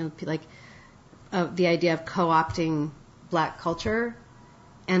about, the idea of co-opting black culture.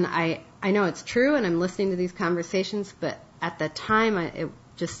 And I know it's true, and I'm listening to these conversations, but at the time it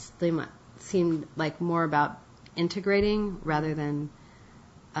just seemed like more about integrating rather than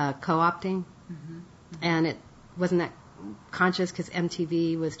co-opting. Mm-hmm. And it wasn't that conscious because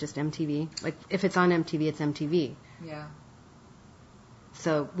MTV was just MTV. Like, if it's on MTV, it's MTV. Yeah.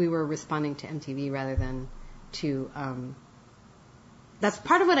 So we were responding to MTV rather than to... that's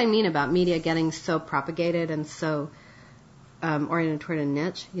part of what I mean about media getting so propagated and so oriented toward a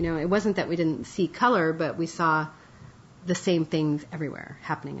niche. It wasn't that we didn't see color, but we saw the same things everywhere,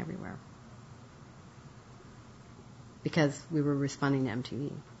 happening everywhere. Because we were responding to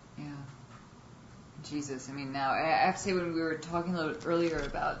MTV. Yeah. Jesus, I mean, now, I have to say, when we were talking a little bit earlier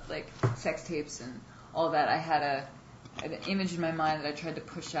about, sex tapes and all that, I had an image in my mind that I tried to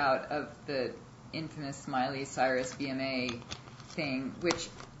push out of the infamous Miley Cyrus BMA thing, which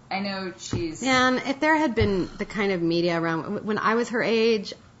I know she's... Man, if there had been the kind of media around... When I was her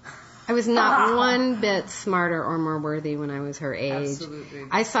age, I was not one bit smarter or more worthy when I was her age. Absolutely.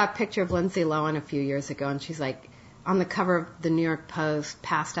 I saw a picture of Lindsay Lohan a few years ago, and she's on the cover of the New York Post,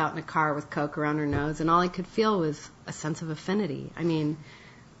 passed out in a car with coke around her nose, and all I could feel was a sense of affinity. I mean,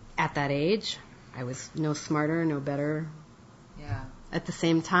 at that age, I was no smarter, no better. Yeah. At the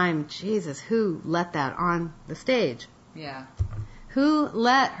same time, Jesus, who let that on the stage? Yeah. Who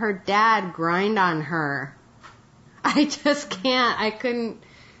let her dad grind on her? I just can't. I couldn't.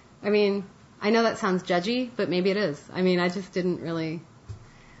 I mean, I know that sounds judgy, but maybe it is. I mean, I just didn't really.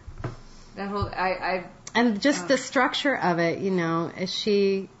 That whole, And just the structure of it,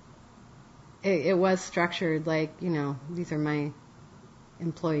 it was structured like, these are my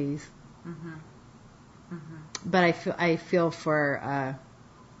employees. Mm-hmm. Mm-hmm. But I feel for,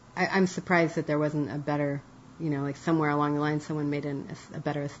 I'm surprised that there wasn't a better, somewhere along the line someone made a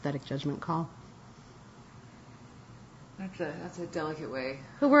better aesthetic judgment call. That's a delicate way.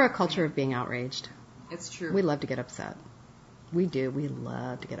 But we're a culture of being outraged. It's true. We love to get upset. We do. We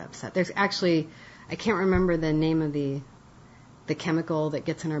love to get upset. There's actually... I can't remember the name of the the chemical that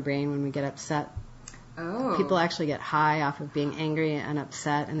gets in our brain when we get upset. Oh. People actually get high off of being angry and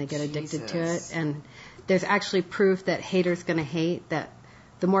upset, and they get addicted to it. Jesus. And there's actually proof that haters going to hate, that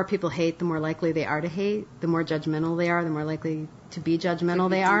the more people hate, the more likely they are to hate. The more judgmental they are, the more likely to be judgmental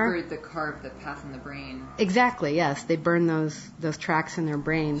they are. The carve the path in the brain. Exactly, yes. They burn those tracks in their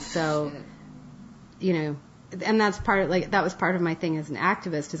brain. So, Shit. And that's that was part of my thing as an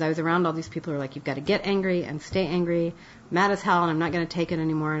activist, is I was around all these people who are like, you've got to get angry and stay angry, mad as hell, and I'm not going to take it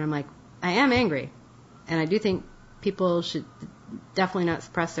anymore. And I'm like, I am angry. And I do think people should definitely not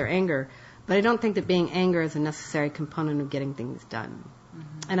suppress their anger. But I don't think that being angry is a necessary component of getting things done.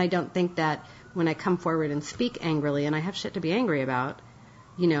 And I don't think that when I come forward and speak angrily, and I have shit to be angry about,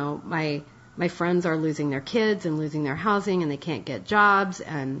 my friends are losing their kids and losing their housing, and they can't get jobs,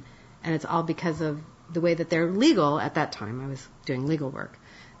 and it's all because of the way that their legal, at that time I was doing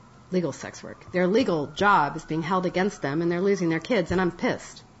legal sex work. Their legal job is being held against them, and they're losing their kids, and I'm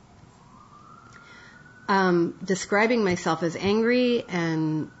pissed. Describing myself as angry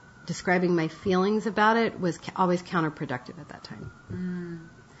and describing my feelings about it was always counterproductive at that time.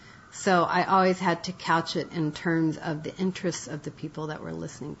 So I always had to couch it in terms of the interests of the people that were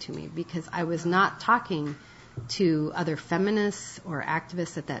listening to me, because I was not talking to other feminists or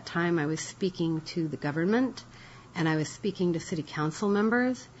activists at that time. I was speaking to the government, and I was speaking to city council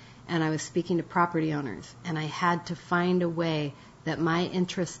members, and I was speaking to property owners. And I had to find a way that my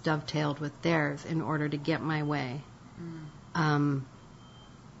interests dovetailed with theirs in order to get my way. And,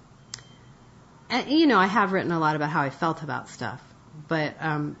 I have written a lot about how I felt about stuff. But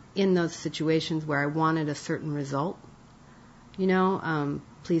in those situations where I wanted a certain result,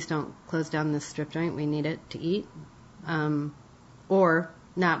 please don't close down this strip joint, we need it to eat. Or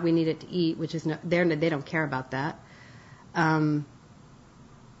not, we need it to eat, which is they don't care about that.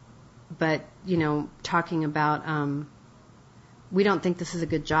 But, talking about, we don't think this is a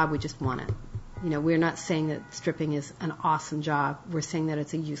good job, we just want it. We're not saying that stripping is an awesome job. We're saying that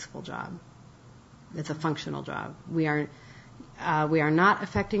it's a useful job. It's a functional job. We are not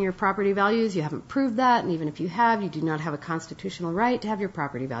affecting your property values. You haven't proved that, and even if you have, you do not have a constitutional right to have your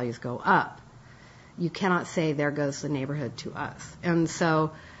property values go up. You cannot say, there goes the neighborhood to us. And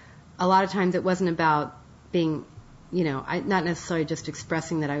so a lot of times it wasn't about being, not necessarily just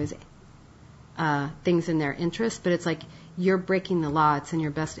expressing that I was things in their interest, but it's like, you're breaking the law. It's in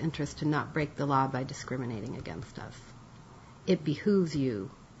your best interest to not break the law by discriminating against us. It behooves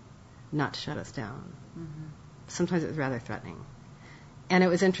you not to shut us down. Mm-hmm. Sometimes it was rather threatening. And it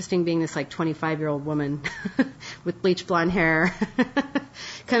was interesting being this 25-year-old woman with bleach blonde hair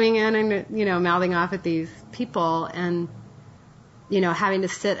coming in and, mouthing off at these people and, having to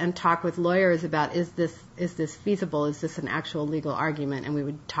sit and talk with lawyers about, is this feasible? Is this an actual legal argument? And we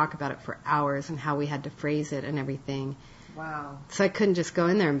would talk about it for hours and how we had to phrase it and everything. Wow. So I couldn't just go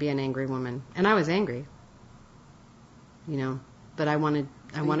in there and be an angry woman. And I was angry, but I wanted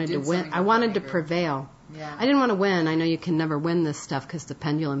to win. I wanted to prevail. Yeah. I didn't want to win. I know you can never win this stuff because the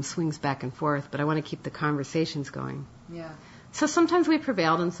pendulum swings back and forth, but I want to keep the conversations going. Yeah. So sometimes we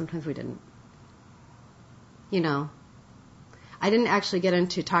prevailed and sometimes we didn't. I didn't actually get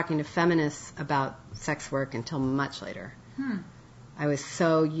into talking to feminists about sex work until much later. I was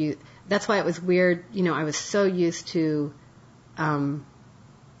that's why it was weird. I was so used to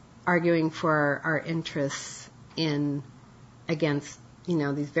arguing for our interests against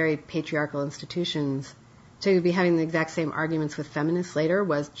these very patriarchal institutions. To be having the exact same arguments with feminists later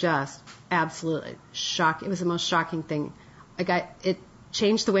was just absolutely shocking. It was the most shocking thing. It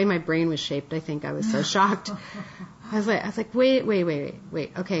changed the way my brain was shaped. I think I was so shocked. I was like,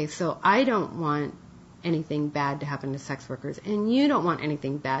 wait. Okay, so I don't want anything bad to happen to sex workers, and you don't want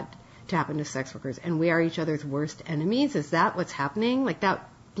anything bad to happen to sex workers, and we are each other's worst enemies. Is that what's happening? That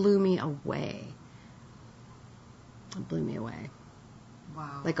blew me away. It blew me away.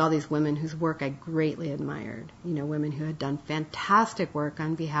 Wow. All these women whose work I greatly admired. Women who had done fantastic work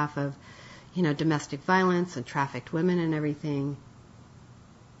on behalf of, domestic violence and trafficked women and everything.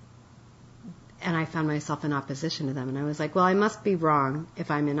 And I found myself in opposition to them. And I was like, well, I must be wrong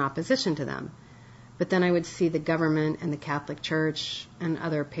if I'm in opposition to them. But then I would see the government and the Catholic Church and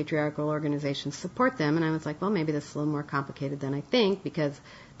other patriarchal organizations support them. And I was like, well, maybe this is a little more complicated than I think, because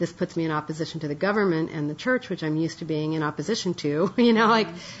this puts me in opposition to the government and the church, which I'm used to being in opposition to.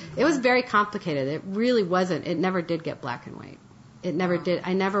 It was very complicated. It really wasn't. It never did get black and white. It never did.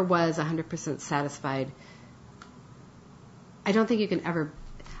 I never was 100% satisfied. I don't think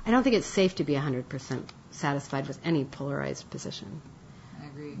it's safe to be 100% satisfied with any polarized position. I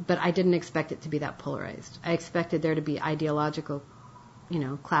agree. But I didn't expect it to be that polarized. I expected there to be ideological,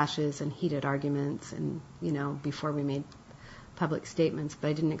 clashes and heated arguments and, before we made public statements, but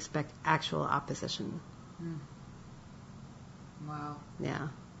I didn't expect actual opposition. Wow. Yeah.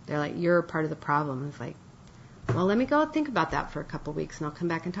 They're like, you're part of the problem. It's like, well, let me go think about that for a couple weeks, and I'll come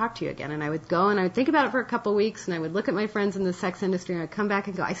back and talk to you again. And I would go and I would think about it for a couple weeks, and I would look at my friends in the sex industry, and I'd come back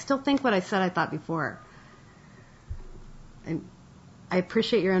and go, I still think what I said I thought before. And I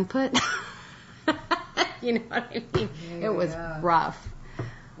appreciate your input. You know what I mean? Yeah, it was rough.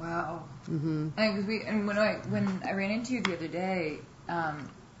 Wow. Mm-hmm. And when I ran into you the other day,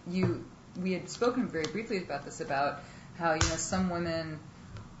 we had spoken very briefly about this, about how, some women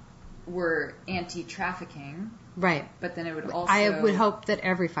were anti-trafficking. Right. But then it would also... I would hope that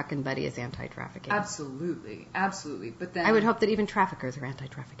every fucking buddy is anti-trafficking. Absolutely. But then... I would hope that even traffickers are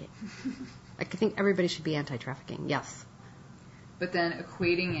anti-trafficking. I think everybody should be anti-trafficking, yes. But then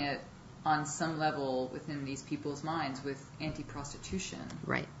equating it on some level within these people's minds with anti-prostitution.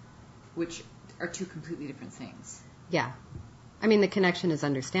 Right. Which are two completely different things. Yeah. I mean, the connection is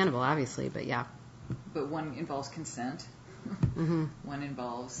understandable, obviously, but yeah. But one involves consent. Mm-hmm. One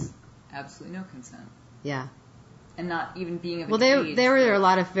involves absolutely no consent. Yeah. And not even being of well, an age. There were a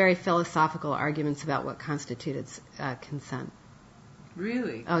lot of very philosophical arguments about what constituted consent.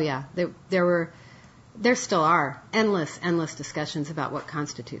 Really? Oh, yeah. There still are endless discussions about what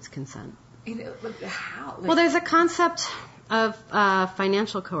constitutes consent. How? Well, there's a concept of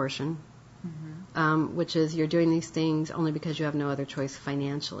financial coercion, which is you're doing these things only because you have no other choice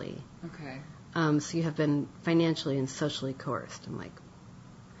financially. Okay. So you have been financially and socially coerced. I'm like,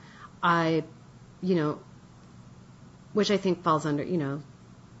 which I think falls under,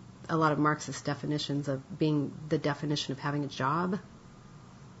 a lot of Marxist definitions of being the definition of having a job.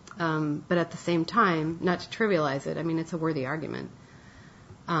 But at the same time, not to trivialize it, I mean, it's a worthy argument.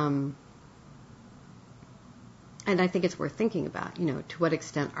 And I think it's worth thinking about, to what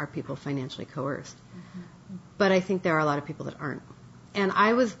extent are people financially coerced? Mm-hmm. But I think there are a lot of people that aren't. And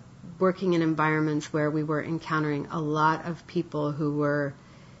I was working in environments where we were encountering a lot of people who were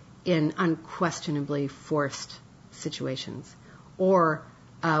in unquestionably forced situations. Or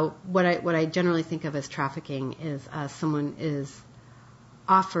what I generally think of as trafficking is someone is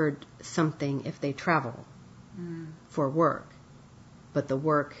offered something if they travel for work, but the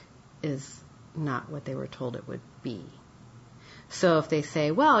work is not what they were told it would be. So if they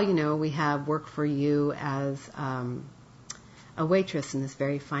say, well, we have work for you as a waitress in this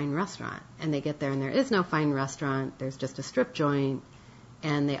very fine restaurant, and they get there and there is no fine restaurant, there's just a strip joint,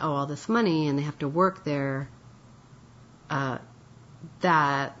 and they owe all this money and they have to work there,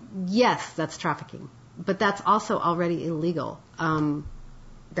 that's trafficking. But that's also already illegal.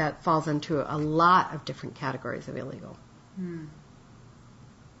 That falls into a lot of different categories of illegal.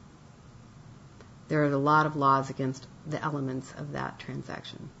 There are a lot of laws against the elements of that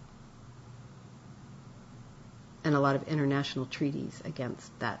transaction. And a lot of international treaties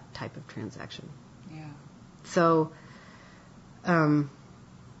against that type of transaction. Yeah. So,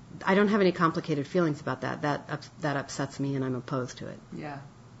 I don't have any complicated feelings about that. That upsets me, and I'm opposed to it. Yeah.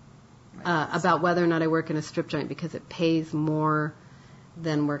 Right. About whether or not I work in a strip joint because it pays more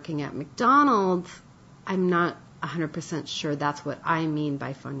than working at McDonald's, I'm not 100% sure that's what I mean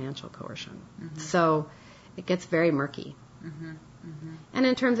by financial coercion. Mm-hmm. So it gets very murky. Mm-hmm. Mm-hmm. And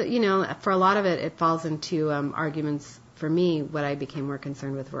in terms of, for a lot of it, it falls into arguments. For me, what I became more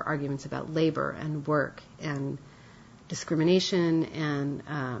concerned with were arguments about labor and work and discrimination and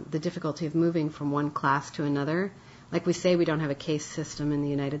the difficulty of moving from one class to another. Like we say, we don't have a caste system in the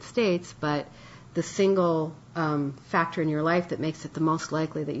United States, but the single factor in your life that makes it the most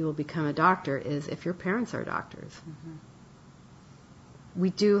likely that you will become a doctor is if your parents are doctors. Mm-hmm. We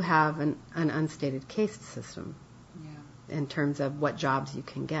do have an unstated caste system in terms of what jobs you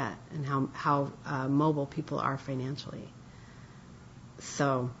can get and how mobile people are financially.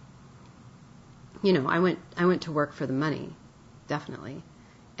 So, I went to work for the money, definitely,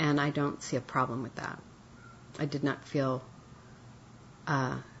 and I don't see a problem with that. I did not feel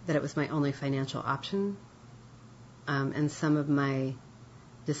that it was my only financial option. And some of my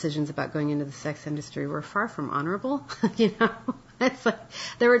decisions about going into the sex industry were far from honorable. It's like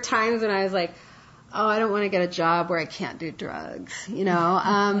there were times when I was like, oh, I don't want to get a job where I can't do drugs,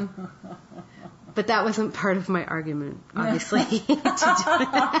 But that wasn't part of my argument, obviously.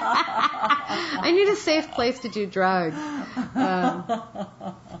 I need a safe place to do drugs.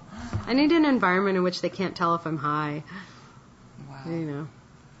 I need an environment in which they can't tell if I'm high. Wow.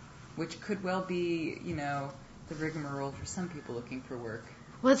 Which could well be, the rigmarole for some people looking for work.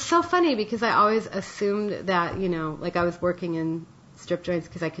 Well, it's so funny because I always assumed that, like I was working in strip joints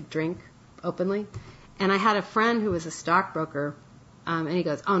because I could drink openly. And I had a friend who was a stockbroker, and he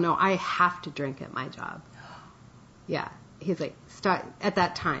goes, oh, no, I have to drink at my job. Yeah. at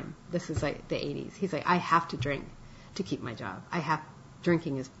that time, this is like the 80s. He's like, I have to drink to keep my job.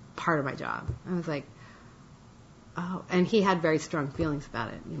 Drinking is part of my job. I was like, oh, and he had very strong feelings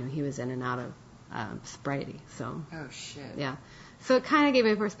about it. You know, he was in and out of sobriety, so. Oh shit. Yeah. So it kind of gave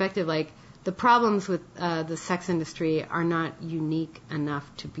me perspective, like, the problems with the sex industry are not unique enough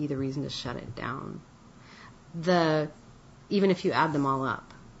to be the reason to shut it down. Even if you add them all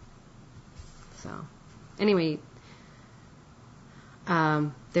up. So, anyway,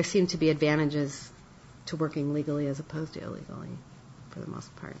 there seem to be advantages to working legally as opposed to illegally, for the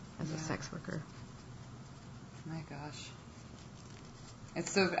most part, as a sex worker. My gosh.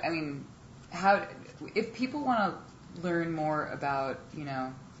 It's so, I mean, if people want to learn more about, you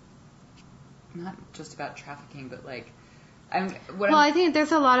know, not just about trafficking, but like, I think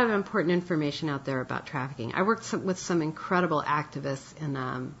there's a lot of important information out there about trafficking. I worked with some incredible activists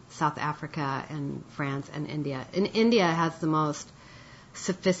in South Africa and France and India. And India has the most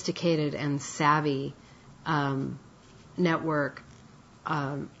sophisticated and savvy network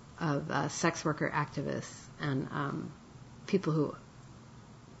of sex worker activists and people who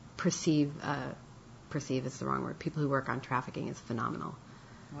perceive is the wrong word. People who work on trafficking is phenomenal.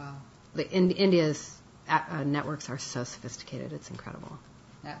 Wow. India's networks are so sophisticated. It's incredible.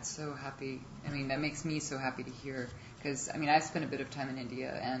 That's so happy. I mean, that makes me so happy to hear. Because, I mean, I've spent a bit of time in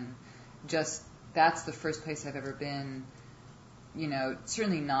India, and just that's the first place I've ever been, you know,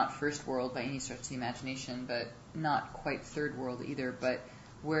 certainly not first world by any stretch of the imagination, but not quite third world either, but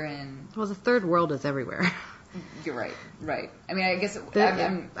we're in... Well, the third world is everywhere. You're right, right. I mean, I guess...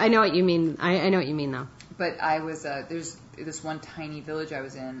 I know what you mean. I know what you mean, though. But I was... there's this one tiny village I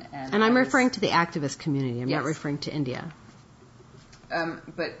was in, and I'm referring to the activist community. I'm not referring to India.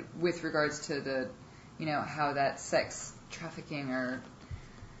 But with regards to the, you know, how that sex trafficking or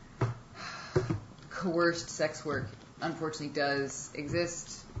coerced sex work unfortunately does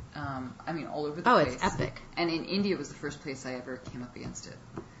exist, I mean, all over the place. Oh, it's epic. And in India was the first place I ever came up against it.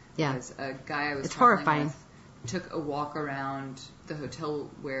 Yeah. Because a guy I was It's traveling horrifying. with took a walk around the hotel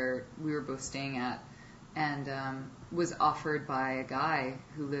where we were both staying at, and was offered by a guy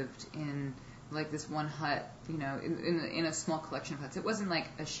who lived in like this one hut, you know, in a small collection of huts. It wasn't like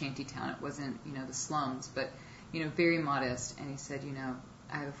a shanty town. It wasn't, you know, the slums, but, you know, very modest. And he said, you know,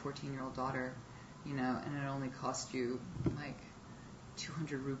 I have a 14-year-old daughter, you know, and it only cost you like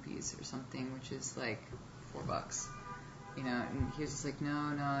 200 rupees or something, which is like $4, you know. And he was just like,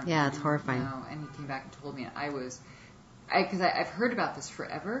 no. Yeah, it's horrifying. No. And he came back and told me, and because I've heard about this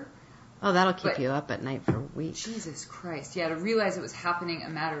forever. Oh, that'll keep you up at night for weeks. Jesus Christ. Yeah, to realize it was happening a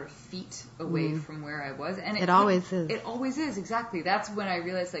matter of feet away from where I was. And it always is. It always is, exactly. That's when I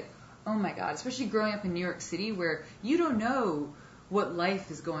realized, like, oh my God, especially growing up in New York City where you don't know what life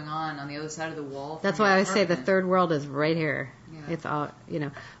is going on the other side of the wall. That's why I always say the third world is right here. Yeah. It's all, you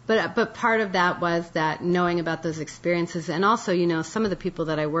know. But part of that was that knowing about those experiences, and also, you know, some of the people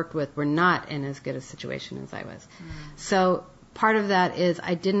that I worked with were not in as good a situation as I was. So part of that is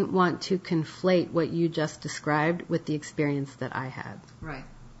I didn't want to conflate what you just described with the experience that I had. Right.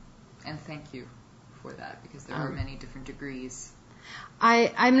 And thank you for that, because there are many different degrees.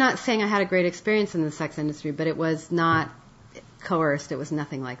 I'm not saying I had a great experience in the sex industry, but it was not coerced. It was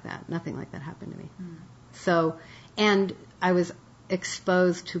nothing like that. Nothing like that happened to me. So, and I was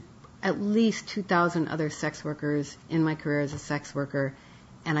exposed to at least 2,000 other sex workers in my career as a sex worker,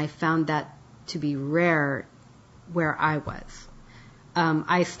 and I found that to be rare where I was.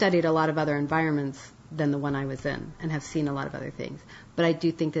 I studied a lot of other environments than the one I was in and have seen a lot of other things. But I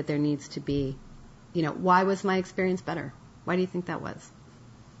do think that there needs to be, you know, why was my experience better? Why do you think that was?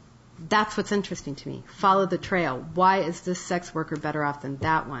 That's what's interesting to me. Follow the trail. Why is this sex worker better off than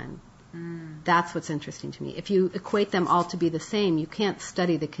that one? That's what's interesting to me. If you equate them all to be the same, you can't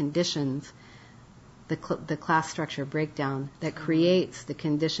study the conditions, the class structure breakdown that creates the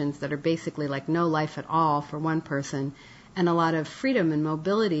conditions that are basically like no life at all for one person and a lot of freedom and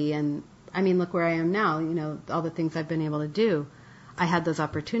mobility. And I mean, look where I am now, you know, all the things I've been able to do. I had those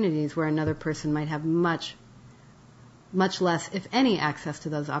opportunities where another person might have much less, if any, access to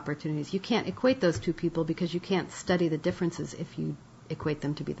those opportunities. You can't equate those two people because you can't study the differences if you equate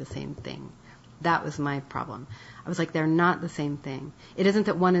them to be the same thing. That was my problem. I was like, they're not the same thing. It isn't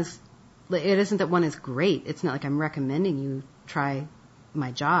that one is great. It's not like I'm recommending you try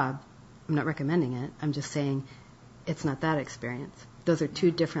my job. I'm not recommending it. I'm just saying it's not that experience. Those are two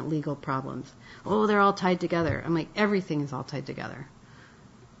different legal problems. Oh, they're all tied together. I'm like, everything is all tied together.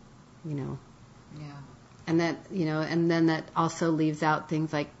 You know. Yeah. And that, you know, and then that also leaves out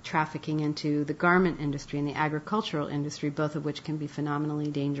things like trafficking into the garment industry and the agricultural industry, both of which can be phenomenally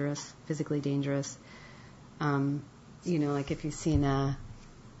dangerous, physically dangerous. You know, like if you've seen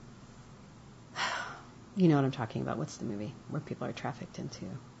you know what I'm talking about. What's the movie where people are trafficked into?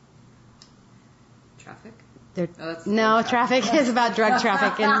 Traffic? Traffic is about drug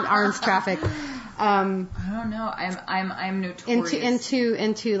traffic and arms traffic. I don't know. I'm notorious.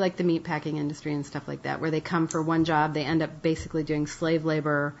 Into like the meatpacking industry and stuff like that, where they come for one job, they end up basically doing slave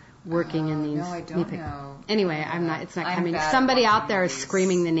labor, working in these. No, I don't know. Anyway, it's not coming. Somebody out there is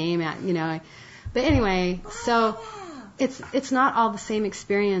screaming the name at, But anyway, so it's not all the same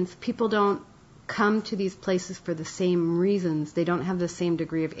experience. People don't come to these places for the same reasons. They don't have the same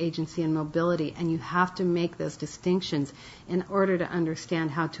degree of agency and mobility, and you have to make those distinctions in order to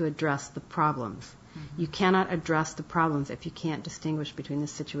understand how to address the problems. Mm-hmm. You cannot address the problems if you can't distinguish between the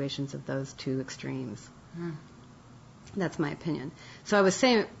situations of those two extremes. Mm. That's my opinion. So I was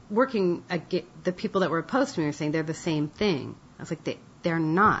saying, the people that were opposed to me were saying they're the same thing. I was like, they're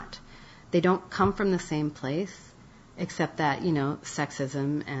not. They don't come from the same place, except that,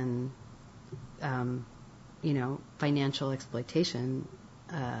 sexism and financial exploitation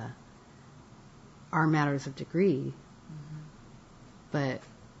are matters of degree, but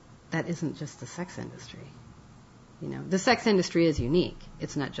that isn't just the sex industry. The sex industry is unique.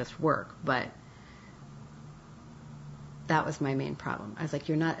 It's not just work, but that was my main problem. I was like,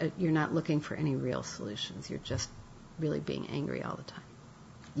 you're not looking for any real solutions. You're just really being angry all the time.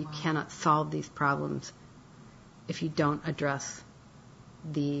 You cannot solve these problems if you don't address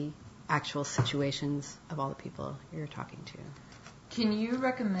the actual situations of all the people you're talking to. Can you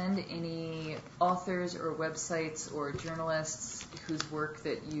recommend any authors or websites or journalists whose work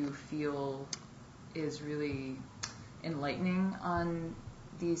that you feel is really enlightening on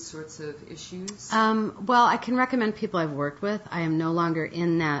these sorts of issues? Well, I can recommend people I've worked with. I am no longer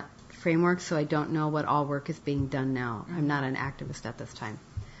in that framework, so I don't know what all work is being done now. Mm-hmm. I'm not an activist at this time.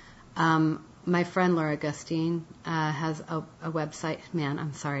 My friend Laura Gustine has a website. Man,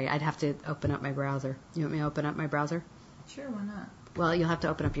 I'm sorry. I'd have to open up my browser. You want me to open up my browser? Sure, why not? Well, you'll have to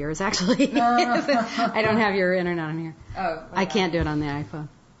open up yours, actually. I don't have your internet on here. Oh. I can't do it on the iPhone.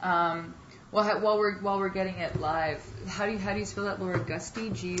 Well, while we're getting it live, how do you spell that, Laura Gusty?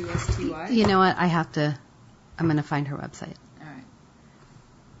 Gusty? You know what? I'm going to find her website. All right.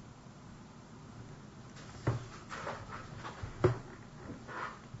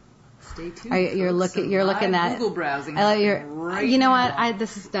 Stay tuned. You're looking at Google browsing. Right you know what?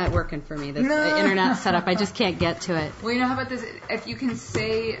 This is not working for me. This internet setup. I just can't get to it. Well, how about this? If you can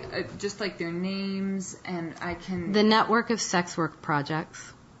say just like their names, and I can. The Network of Sex Work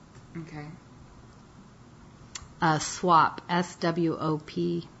Projects. Okay. SWOP.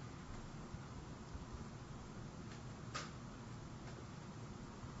 SWOP.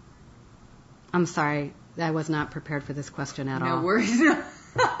 I'm sorry. I was not prepared for this question at all. No worries.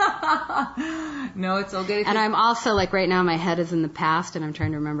 No, it's all good. And I'm also, right now, my head is in the past, and I'm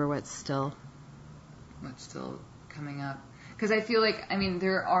trying to remember what's still coming up. Because I feel like,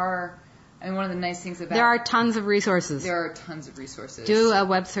 one of the nice things about... There are tons of resources. Do a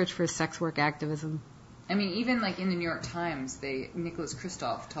web search for sex work activism. Even in the New York Times, Nicholas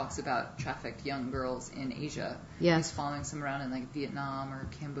Kristof talks about trafficked young girls in Asia. Yes. He's following some around in Vietnam or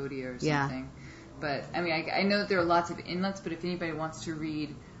Cambodia or something. Yeah. But I know that there are lots of inlets, but if anybody wants to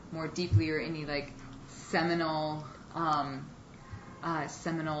read more deeply or any seminal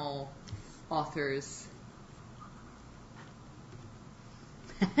authors.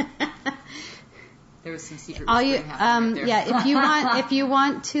 There was some secret whispering happening right there. Yeah, if you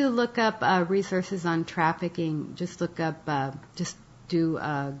want to look up resources on trafficking, just look up just do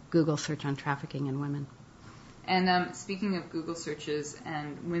a Google search on trafficking in women. And speaking of Google searches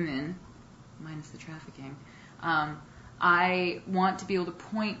and women, minus the trafficking, I want to be able to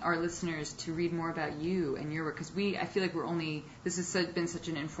point our listeners to read more about you and your work, because I feel like this has been such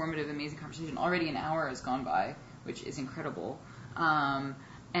an informative, amazing conversation. Already an hour has gone by, which is incredible.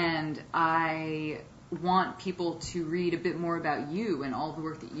 And I want people to read a bit more about you and all the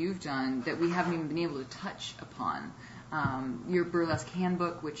work that you've done that we haven't even been able to touch upon. Your burlesque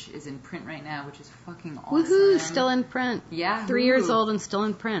handbook, which is in print right now, which is fucking awesome. Woohoo! Still in print. Yeah. 3 years old and still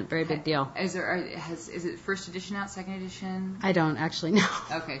in print. Very big deal. Is it first edition out, second edition? I don't actually know.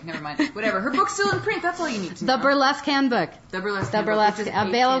 Okay, never mind. Whatever. Her book's still in print. That's all you need to know. The Burlesque Handbook. The Burlesque Handbook.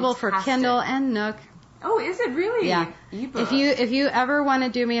 Available for Kindle and Nook. Oh, is it really? Yeah. E-book. If you ever want to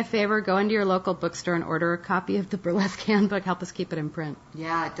do me a favor, go into your local bookstore and order a copy of the Burlesque Handbook. Help us keep it in print.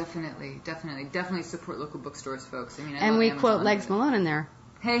 Yeah, definitely support local bookstores, folks. And we quote Legs Malone in there.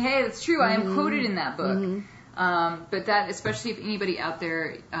 Hey, that's true. I am quoted in that book. But that, especially if anybody out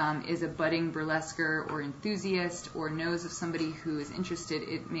there is a budding burlesquer or enthusiast or knows of somebody who is interested,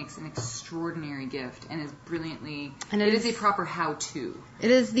 it makes an extraordinary gift and is brilliantly, it is a proper how-to.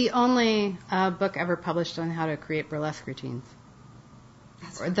 It is the only book ever published on how to create burlesque routines.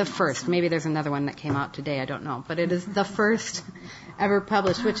 Or the first. Awesome. Maybe there's another one that came out today. I don't know. But it is the first ever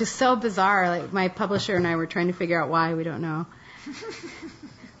published, which is so bizarre. Like my publisher and I were trying to figure out why. We don't know.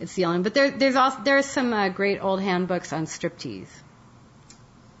 It's the only. But there's some great old handbooks on striptease.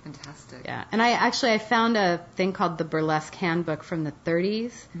 Fantastic. Yeah. And I found a thing called the Burlesque Handbook from the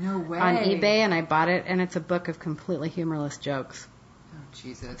 30s. No way. On eBay, and I bought it, and it's a book of completely humorless jokes. Oh,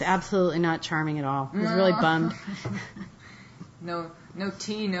 Jesus. It's absolutely not charming at all. I was really bummed. No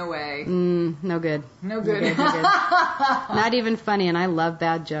tea, no way. No good. No good. No good. Not even funny, and I love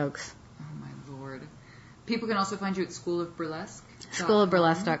bad jokes. Oh, my Lord. People can also find you at School of Burlesque.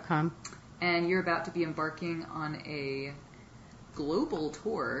 Schoolofburlesque.com. And you're about to be embarking on a global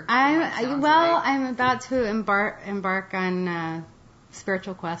tour. I'm about to embark on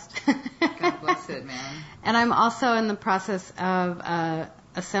spiritual quest. God bless it, man. And I'm also in the process of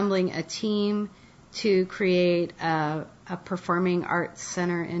assembling a team to create a performing arts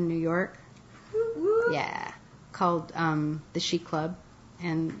center in New York. Woo-woo. Yeah, called the Chic Club,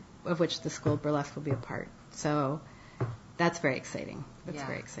 and of which the School of Burlesque will be a part. So that's very exciting.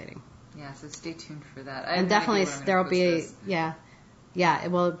 Very exciting. Yeah, so stay tuned for that. And definitely there'll be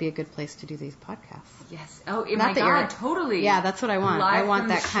it'll be a good place to do these podcasts. Yes. Oh, Not my God, totally. Yeah, that's what I want. Live I want from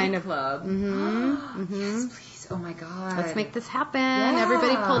that the kind Chic of club. Yes, please. Oh my God. Let's make this happen. Yeah.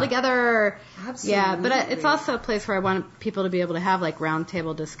 Everybody pull together. Absolutely. Yeah, but it's also a place where I want people to be able to have like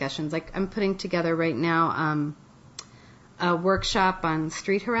roundtable discussions. Like I'm putting together right now a workshop on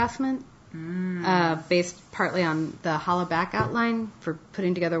street harassment, based partly on the Hollaback outline for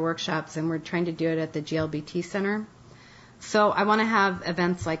putting together workshops, and we're trying to do it at the GLBT Center. So I want to have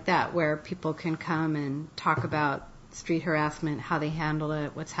events like that where people can come and talk about street harassment, how they handle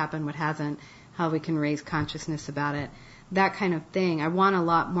it, what's happened, what hasn't, how we can raise consciousness about it, that kind of thing. I want a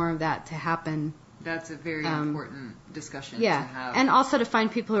lot more of that to happen. That's a very important discussion to Yeah, have. and also to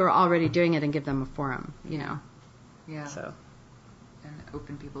find people who are already doing it and give them a forum, you know. Yeah. So. And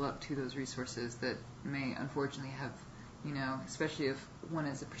open people up to those resources that may unfortunately have, especially if one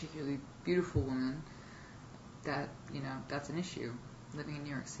is a particularly beautiful woman, that, that's an issue. Living in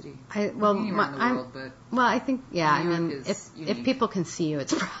New York City. Anywhere in the world, but I think, New York is if people can see you,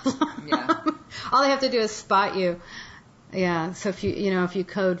 it's a problem. Yeah. All they have to do is spot you. Yeah. So if if you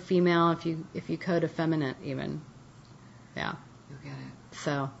code female, if you code effeminate, even, yeah. You'll get it.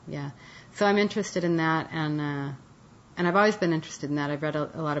 So yeah. So I'm interested in that, and I've always been interested in that. I've read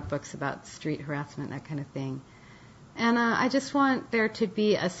a lot of books about street harassment, that kind of thing. And I just want there to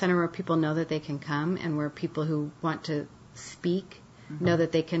be a center where people know that they can come, and where people who want to speak know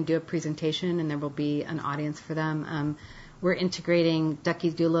that they can do a presentation, and there will be an audience for them. We're integrating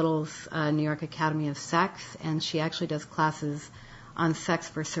Ducky Doolittle's New York Academy of Sex, and she actually does classes on sex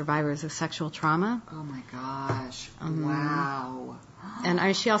for survivors of sexual trauma. Oh my gosh! Wow.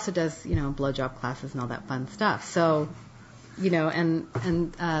 And she also does blowjob classes and all that fun stuff. So,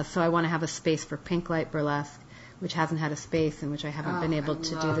 so I want to have a space for Pink Light Burlesque, which hasn't had a space and which I haven't been able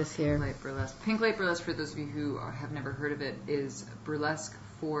to do this year. Pink Light Burlesque. Pink Light Burlesque, for those of you who have never heard of it, is burlesque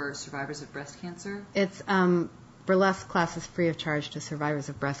for survivors of breast cancer. It's burlesque classes free of charge to survivors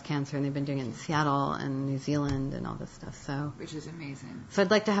of breast cancer, and they've been doing it in Seattle and New Zealand and all this stuff. So, which is amazing. So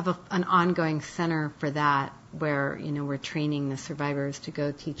I'd like to have an ongoing center for that, where we're training the survivors to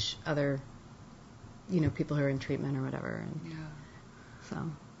go teach other, people who are in treatment or whatever. And yeah. So.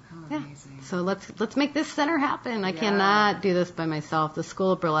 How amazing. So let's make this center happen. I cannot do this by myself. The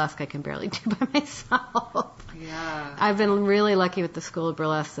School of Burlesque I can barely do by myself. Yeah. I've been really lucky with the School of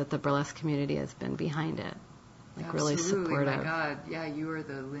Burlesque that the burlesque community has been behind it. Absolutely. Really supportive. My God. Yeah, you are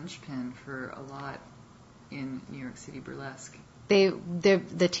the linchpin for a lot in New York City burlesque.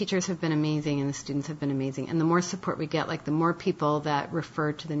 The teachers have been amazing, and the students have been amazing. And the more support we get, like the more people that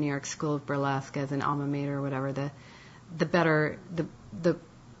refer to the New York School of Burlesque as an alma mater or whatever, the better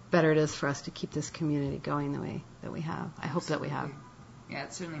it is for us to keep this community going the way that we have. I hope that we have. Yeah,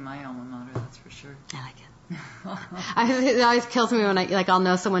 it's certainly my alma mater, that's for sure. I like it. It always kills me when I'll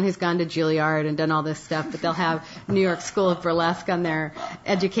know someone who's gone to Juilliard and done all this stuff, but they'll have New York School of Burlesque on their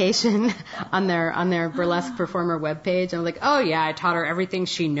education, on their burlesque performer webpage. I'm like, oh yeah, I taught her everything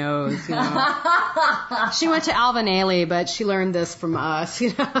she knows. She went to Alvin Ailey, but she learned this from us.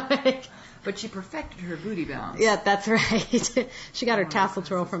 But she perfected her booty bounce. Yeah, that's right. She got her tassel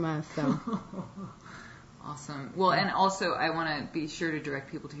twirl from us. So. Awesome. Well, and also I want to be sure to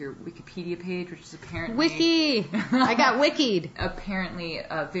direct people to your Wikipedia page, which is apparently... Wiki! I got wikied. Apparently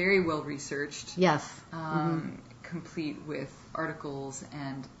very well researched. Yes. Complete with articles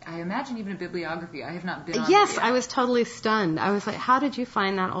and I imagine even a bibliography. I have not been on Yes, it yet. I was totally stunned. I was like, how did you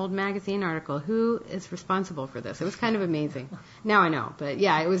find that old magazine article? Who is responsible for this? It was kind of amazing. Now I know, but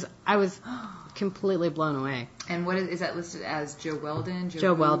yeah, I was completely blown away. And what is that listed as? Joe Weldon?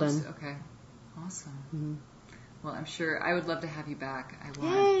 Joe Weldon. Okay. Awesome. Mm-hmm. Well, I'm sure I would love to have you back.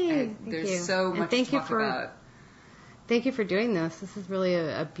 Yay! There's you. so much to talk about. Thank you for doing this. This is really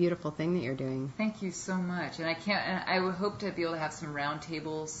a beautiful thing that you're doing. Thank you so much. And I would hope to be able to have some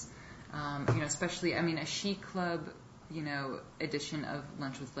roundtables, especially, a chic club, edition of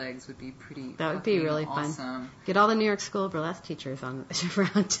Lunch with Legs would be pretty. That would be really awesome. Fun. Get all the New York School of Burlesque teachers on the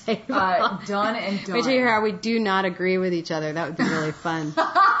round table. Done and done. Wait till you hear how we do not agree with each other. That would be really fun.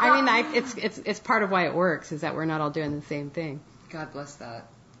 It's part of why it works, is that we're not all doing the same thing. God bless that.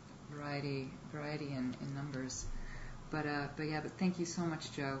 Variety in numbers. But thank you so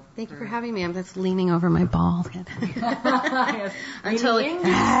much, Joe. Thank you for having me. I'm just leaning over my ball head. Yes.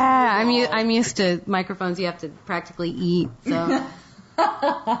 I'm used to microphones you have to practically eat. So.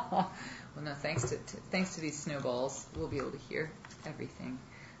 Well, no, thanks to these snowballs, we'll be able to hear everything.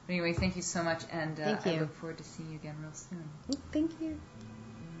 But anyway, thank you so much, and I look forward to seeing you again real soon. Thank you.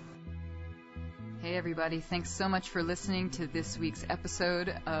 Hey everybody, thanks so much for listening to this week's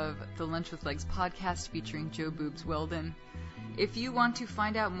episode of the Lunch with Legs podcast featuring Joe Boobs Weldon. If you want to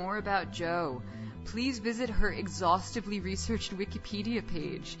find out more about Joe, please visit her exhaustively researched Wikipedia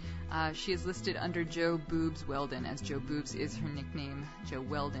page. She is listed under Joe Boobs Weldon, as Joe Boobs is her nickname, Joe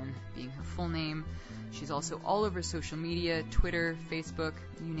Weldon being her full name. She's also all over social media, Twitter, Facebook,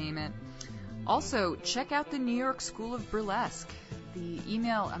 you name it. Also, check out the New York School of Burlesque. The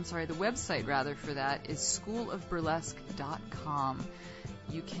website for that is schoolofburlesque.com.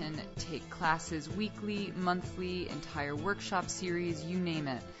 You can take classes weekly, monthly, entire workshop series, you name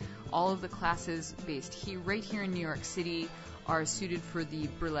it. All of the classes based right here in New York City are suited for the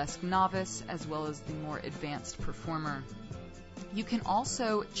burlesque novice as well as the more advanced performer. You can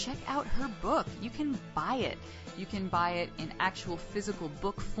also check out her book. You can buy it. You can buy it in actual physical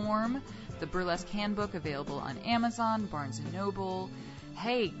book form. The Burlesque Handbook, available on Amazon, Barnes & Noble.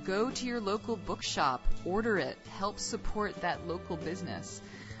 Hey, go to your local bookshop, order it, help support that local business.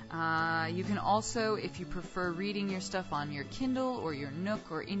 You can also, if you prefer reading your stuff on your Kindle or your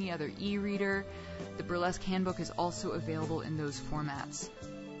Nook or any other e-reader, the Burlesque Handbook is also available in those formats.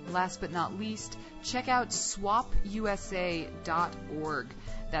 Last but not least, check out swopusa.org.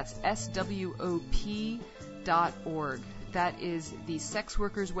 That's SWOP.org. That is the sex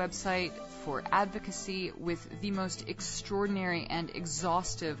workers' website for advocacy with the most extraordinary and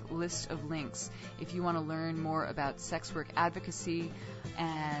exhaustive list of links if you want to learn more about sex work advocacy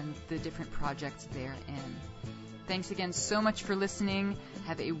and the different projects therein. Thanks again so much for listening.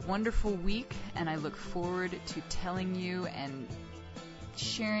 Have a wonderful week, and I look forward to telling you and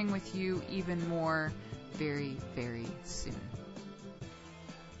sharing with you even more very, very soon.